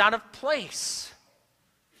seems out of place.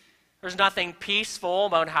 There's nothing peaceful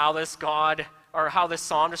about how this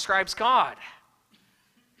psalm describes God.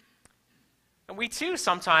 And we too,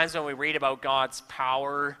 sometimes when we read about God's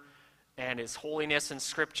power and his holiness in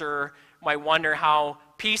Scripture, might wonder how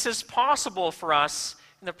peace is possible for us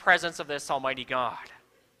in the presence of this Almighty God.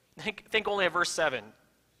 Think only of verse 7.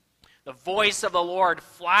 The voice of the Lord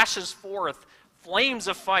flashes forth flames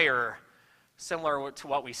of fire, similar to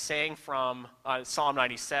what we sang from Psalm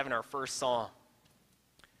 97, our first psalm.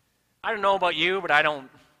 I don't know about you, but I don't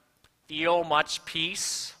feel much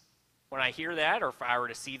peace when I hear that, or if I were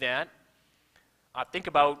to see that. Think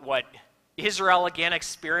about what Israel again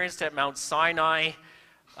experienced at Mount Sinai.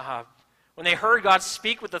 When they heard God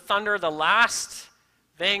speak with the thunder, the last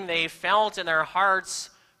thing they felt in their hearts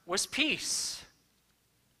was peace.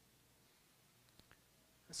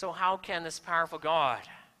 And so how can this powerful God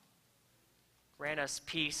grant us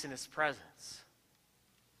peace in his presence?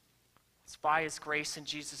 It's by his grace in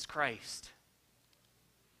Jesus Christ.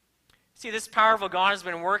 See, this powerful God has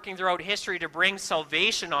been working throughout history to bring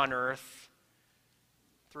salvation on earth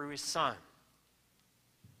through his Son.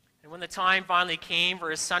 And when the time finally came for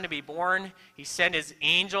his Son to be born, he sent his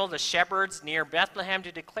angel, the shepherds near Bethlehem,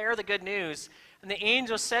 to declare the good news. And the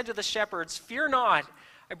angel said to the shepherds, "Fear not,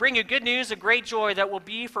 I bring you good news of great joy that will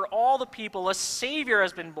be for all the people. A Savior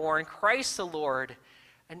has been born, Christ the Lord."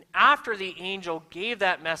 And after the angel gave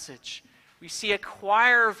that message, we see a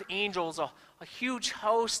choir of angels, a huge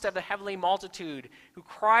host of the heavenly multitude, who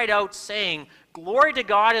cried out, saying, "Glory to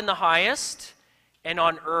God in the highest, and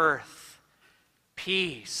on earth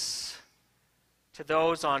peace to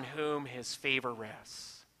those on whom his favor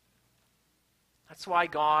rests." That's why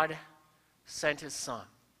God sent his Son,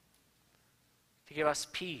 to give us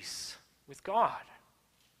peace with God.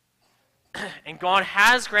 And God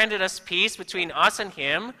has granted us peace between us and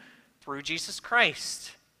him through Jesus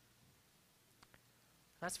Christ.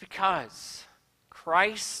 That's because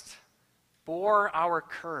Christ bore our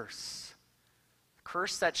curse, the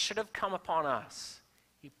curse that should have come upon us.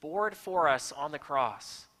 He bore it for us on the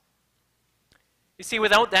cross. You see,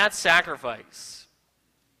 without that sacrifice,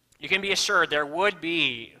 you can be assured there would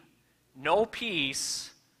be no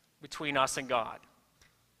peace between us and God.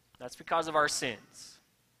 That's because of our sins.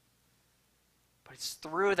 But it's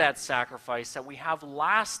through that sacrifice that we have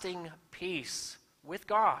lasting peace with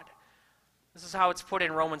God. This is how it's put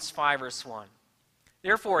in Romans 5, verse 1.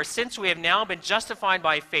 Therefore, since we have now been justified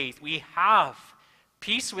by faith, we have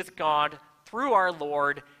peace with God through our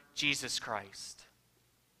Lord Jesus Christ.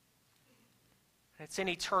 And it's in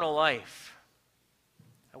eternal life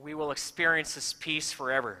that we will experience this peace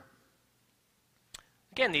forever.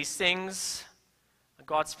 Again, these things,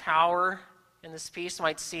 God's power and this peace,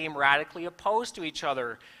 might seem radically opposed to each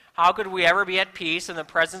other. How could we ever be at peace in the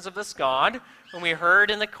presence of this God when we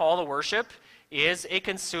heard in the call to worship is a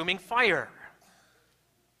consuming fire?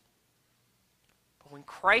 But when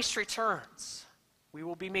Christ returns, we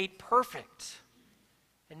will be made perfect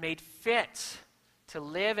and made fit to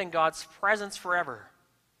live in God's presence forever.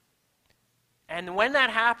 And when that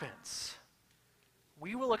happens,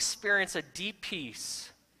 we will experience a deep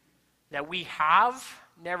peace that we have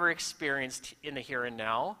never experienced in the here and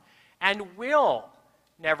now, and will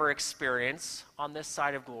never experience on this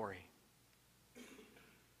side of glory.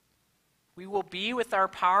 We will be with our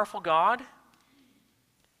powerful God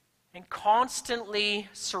and constantly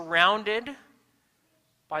surrounded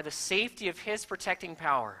by the safety of his protecting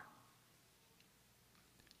power.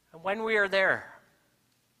 And when we are there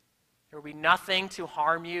will be nothing to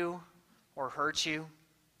harm you or hurt you.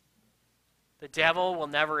 The devil will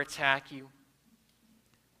never attack you.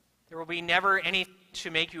 There will be never anything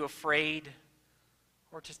to make you afraid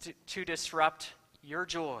or to disrupt your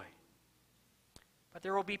joy. But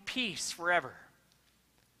there will be peace forever.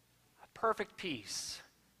 A perfect peace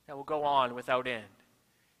that will go on without end.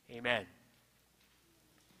 Amen.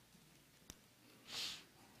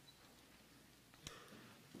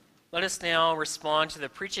 Let us now respond to the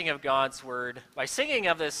preaching of God's word by singing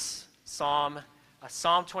of this psalm.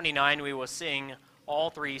 Psalm 29, we will sing all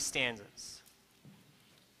three stanzas.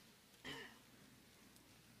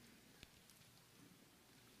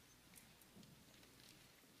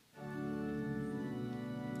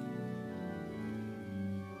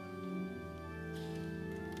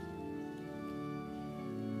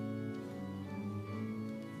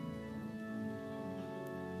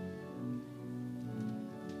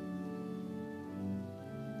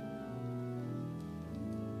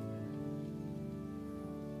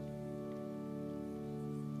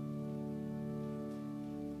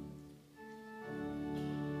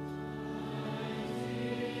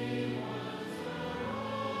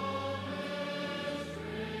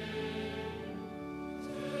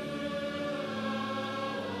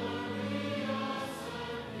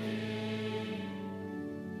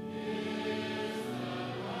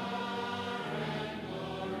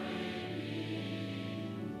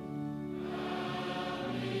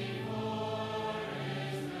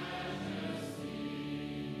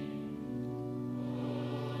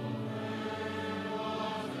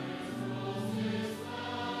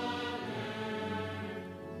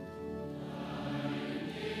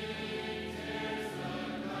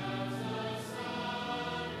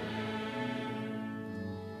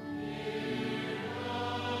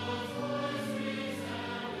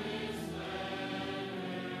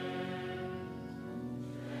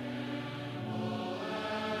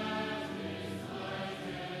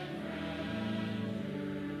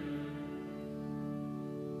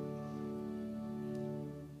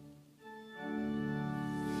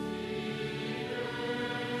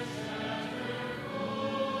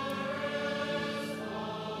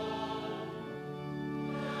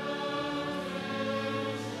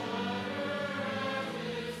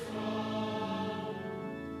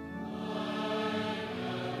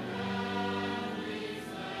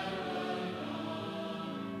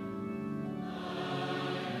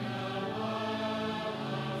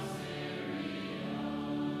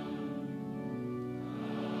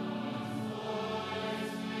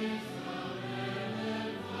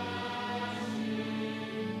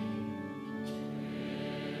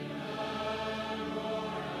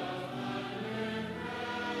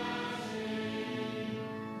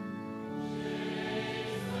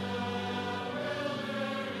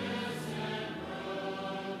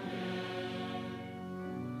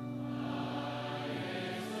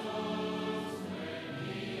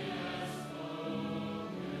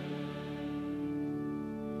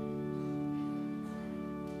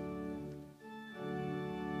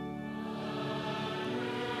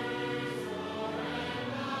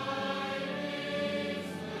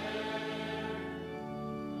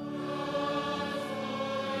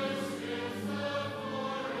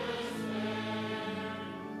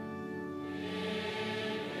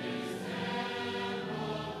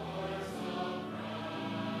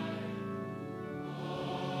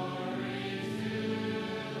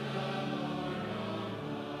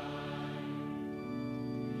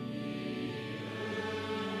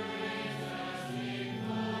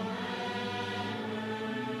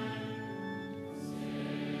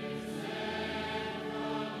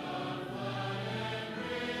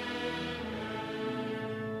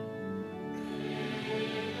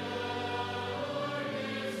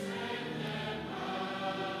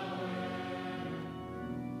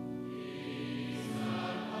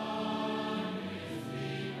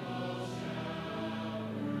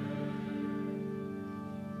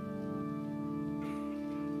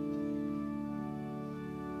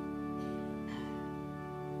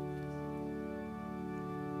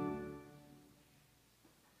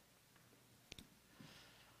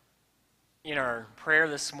 In our prayer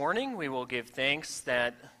this morning, we will give thanks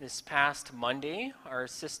that this past Monday, our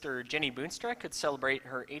sister Jenny Boonstra could celebrate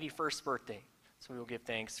her 81st birthday. So we will give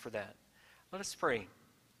thanks for that. Let us pray.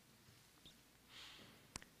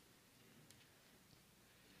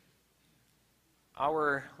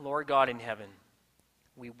 Our Lord God in heaven,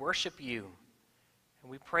 we worship you, and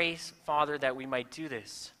we pray, Father, that we might do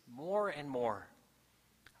this more and more.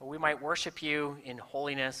 We might worship you in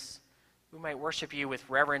holiness. We might worship you with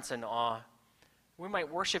reverence and awe. We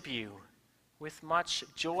might worship you with much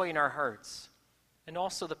joy in our hearts, and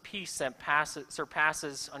also the peace that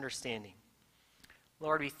surpasses understanding.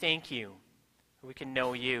 Lord, we thank you that we can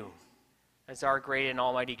know you as our great and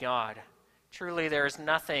almighty God. Truly, there is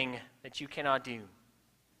nothing that you cannot do.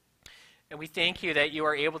 And we thank you that you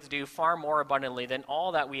are able to do far more abundantly than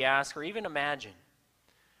all that we ask or even imagine.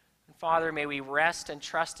 And Father, may we rest and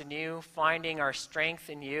trust in you, finding our strength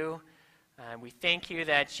in you. And we thank you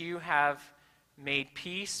that you have made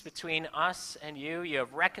peace between us and you. You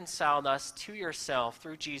have reconciled us to yourself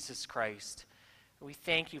through Jesus Christ. And we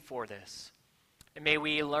thank you for this. And may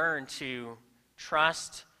we learn to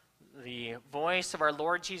trust the voice of our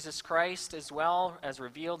Lord Jesus Christ as well as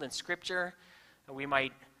revealed in Scripture. And we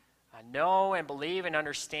might know and believe and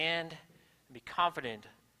understand and be confident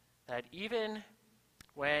that even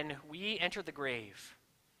when we enter the grave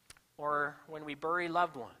or when we bury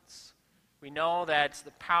loved ones, we know that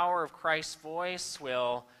the power of Christ's voice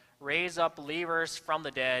will raise up believers from the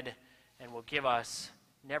dead and will give us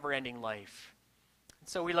never-ending life. And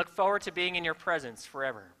so we look forward to being in your presence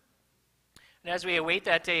forever. And as we await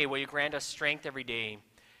that day, will you grant us strength every day?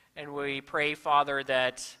 And we pray, Father,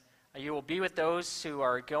 that you will be with those who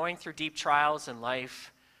are going through deep trials in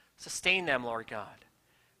life. Sustain them, Lord God.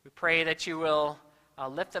 We pray that you will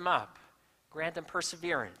lift them up, grant them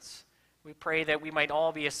perseverance. We pray that we might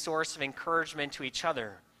all be a source of encouragement to each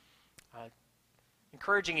other,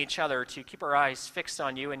 encouraging each other to keep our eyes fixed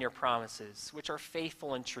on you and your promises, which are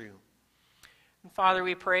faithful and true. And Father,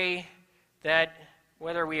 we pray that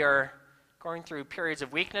whether we are going through periods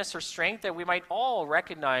of weakness or strength, that we might all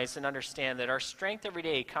recognize and understand that our strength every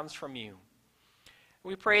day comes from you.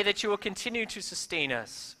 We pray that you will continue to sustain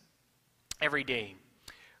us every day.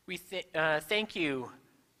 We thank you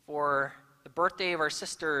for the birthday of our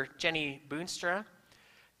sister Jenny Boonstra.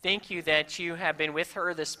 Thank you that you have been with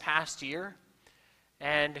her this past year,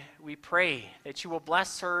 and we pray that you will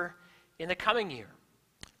bless her in the coming year.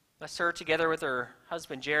 Bless her together with her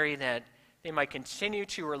husband Jerry, that they might continue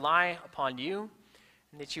to rely upon you,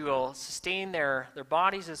 and that you will sustain their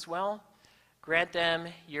bodies as well. Grant them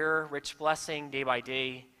your rich blessing day by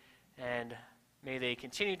day, and may they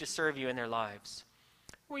continue to serve you in their lives.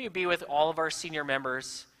 Will you be with all of our senior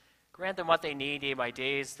members? Grant them what they need day by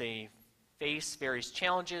day as they face various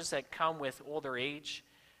challenges that come with older age.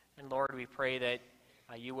 And Lord, we pray that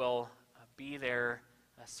you will be their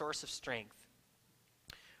source of strength.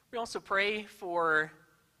 We also pray for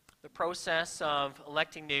the process of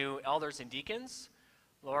electing new elders and deacons.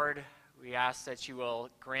 Lord, we ask that you will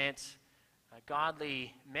grant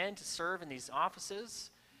godly men to serve in these offices.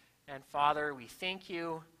 And Father, we thank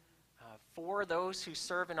you for those who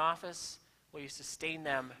serve in office. Will you sustain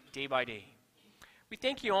them day by day? We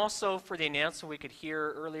thank you also for the announcement we could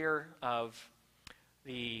hear earlier of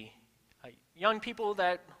the young people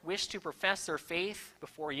that wish to profess their faith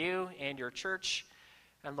before you and your church.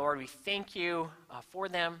 And Lord, we thank you for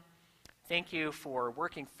them. Thank you for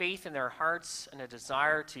working faith in their hearts and a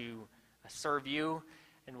desire to serve you.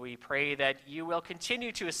 And we pray that you will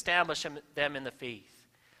continue to establish them in the faith.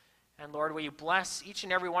 And Lord, will you bless each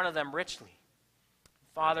and every one of them richly?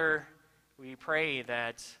 Father, we pray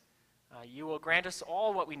that you will grant us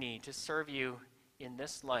all what we need to serve you in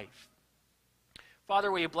this life. Father,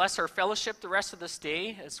 will you bless our fellowship the rest of this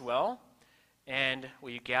day as well? And will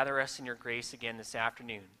you gather us in your grace again this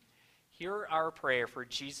afternoon? Hear our prayer for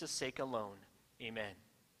Jesus' sake alone. Amen.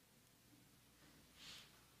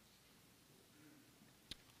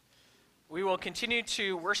 We will continue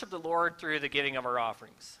to worship the Lord through the giving of our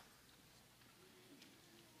offerings.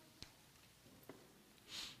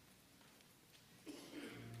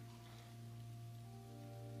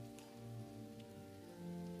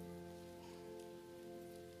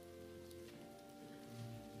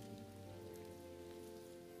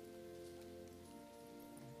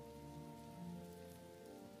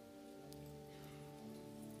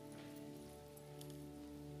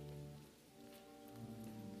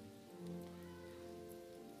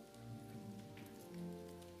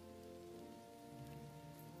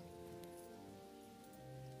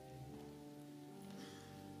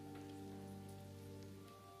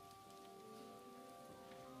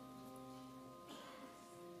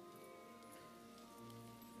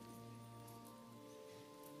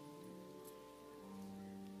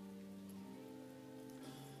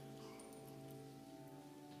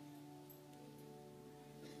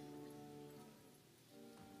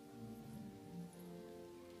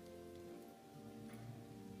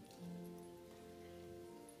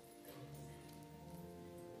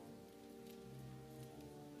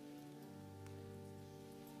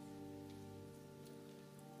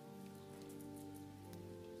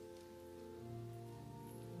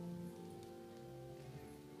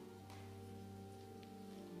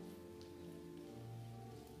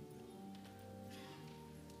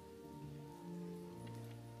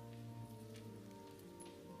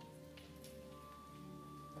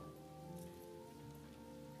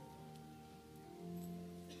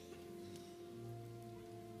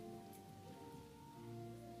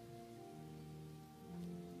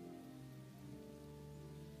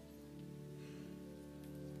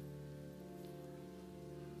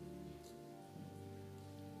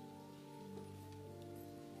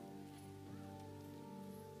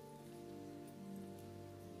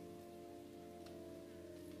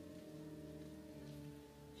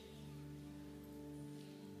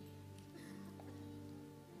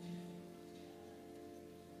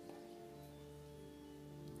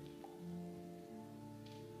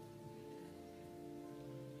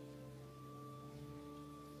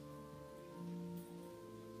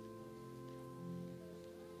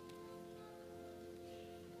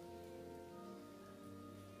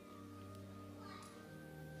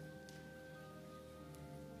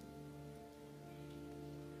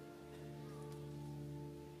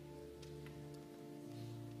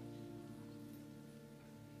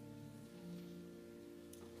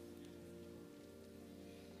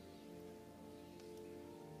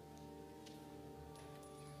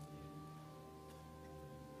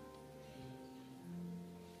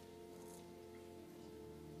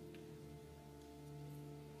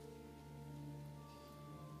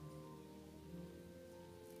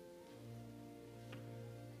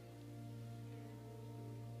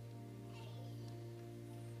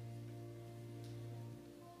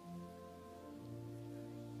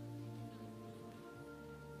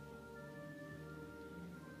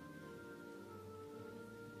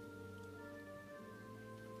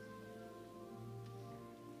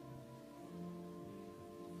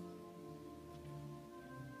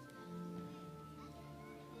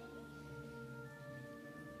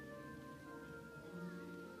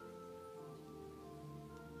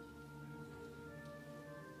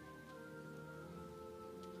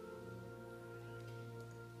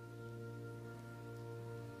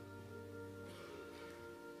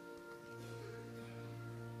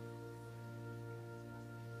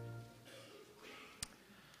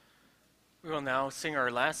 We will now sing our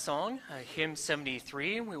last song, hymn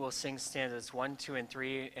 73. We will sing stanzas 1, 2, and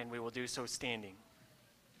 3, and we will do so standing.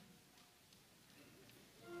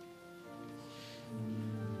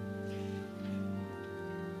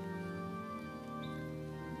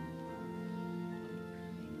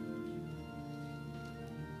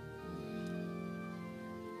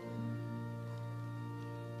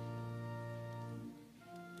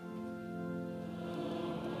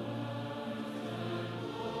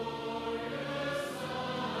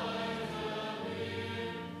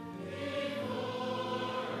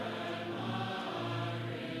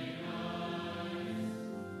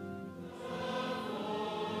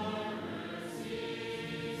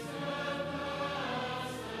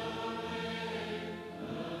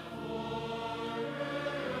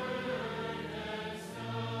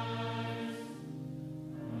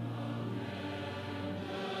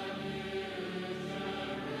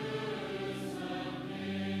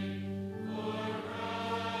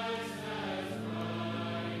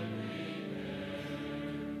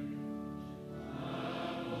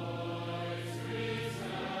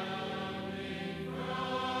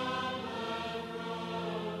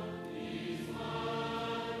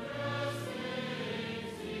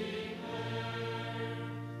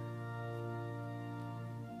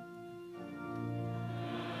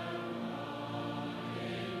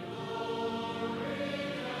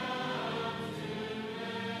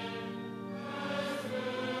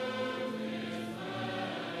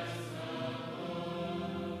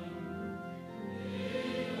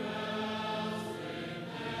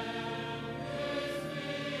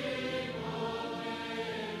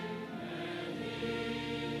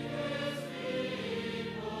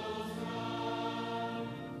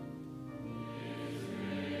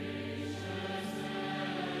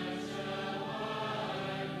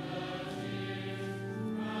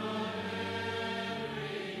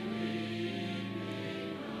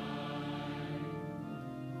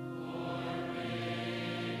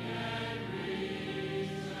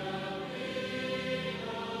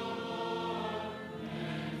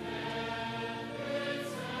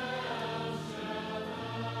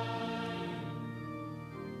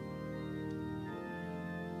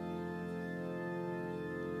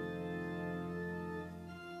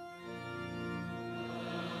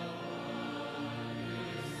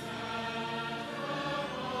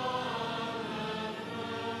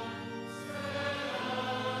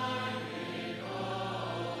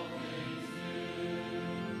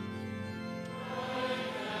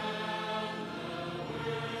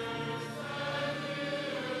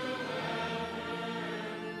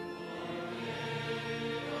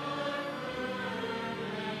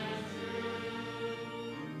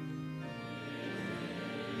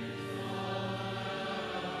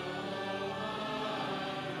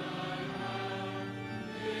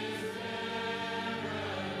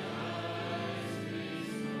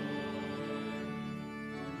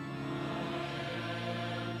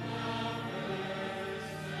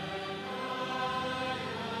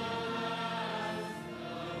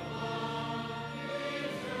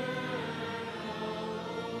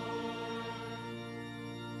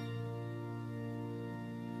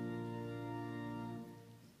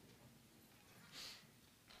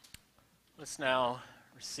 Let's now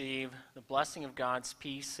receive the blessing of God's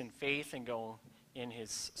peace and faith and go in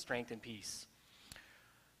his strength and peace.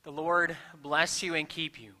 The Lord bless you and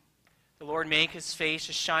keep you. The Lord make his face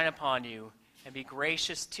to shine upon you and be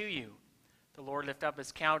gracious to you. The Lord lift up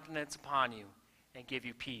his countenance upon you and give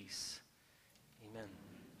you peace. Amen.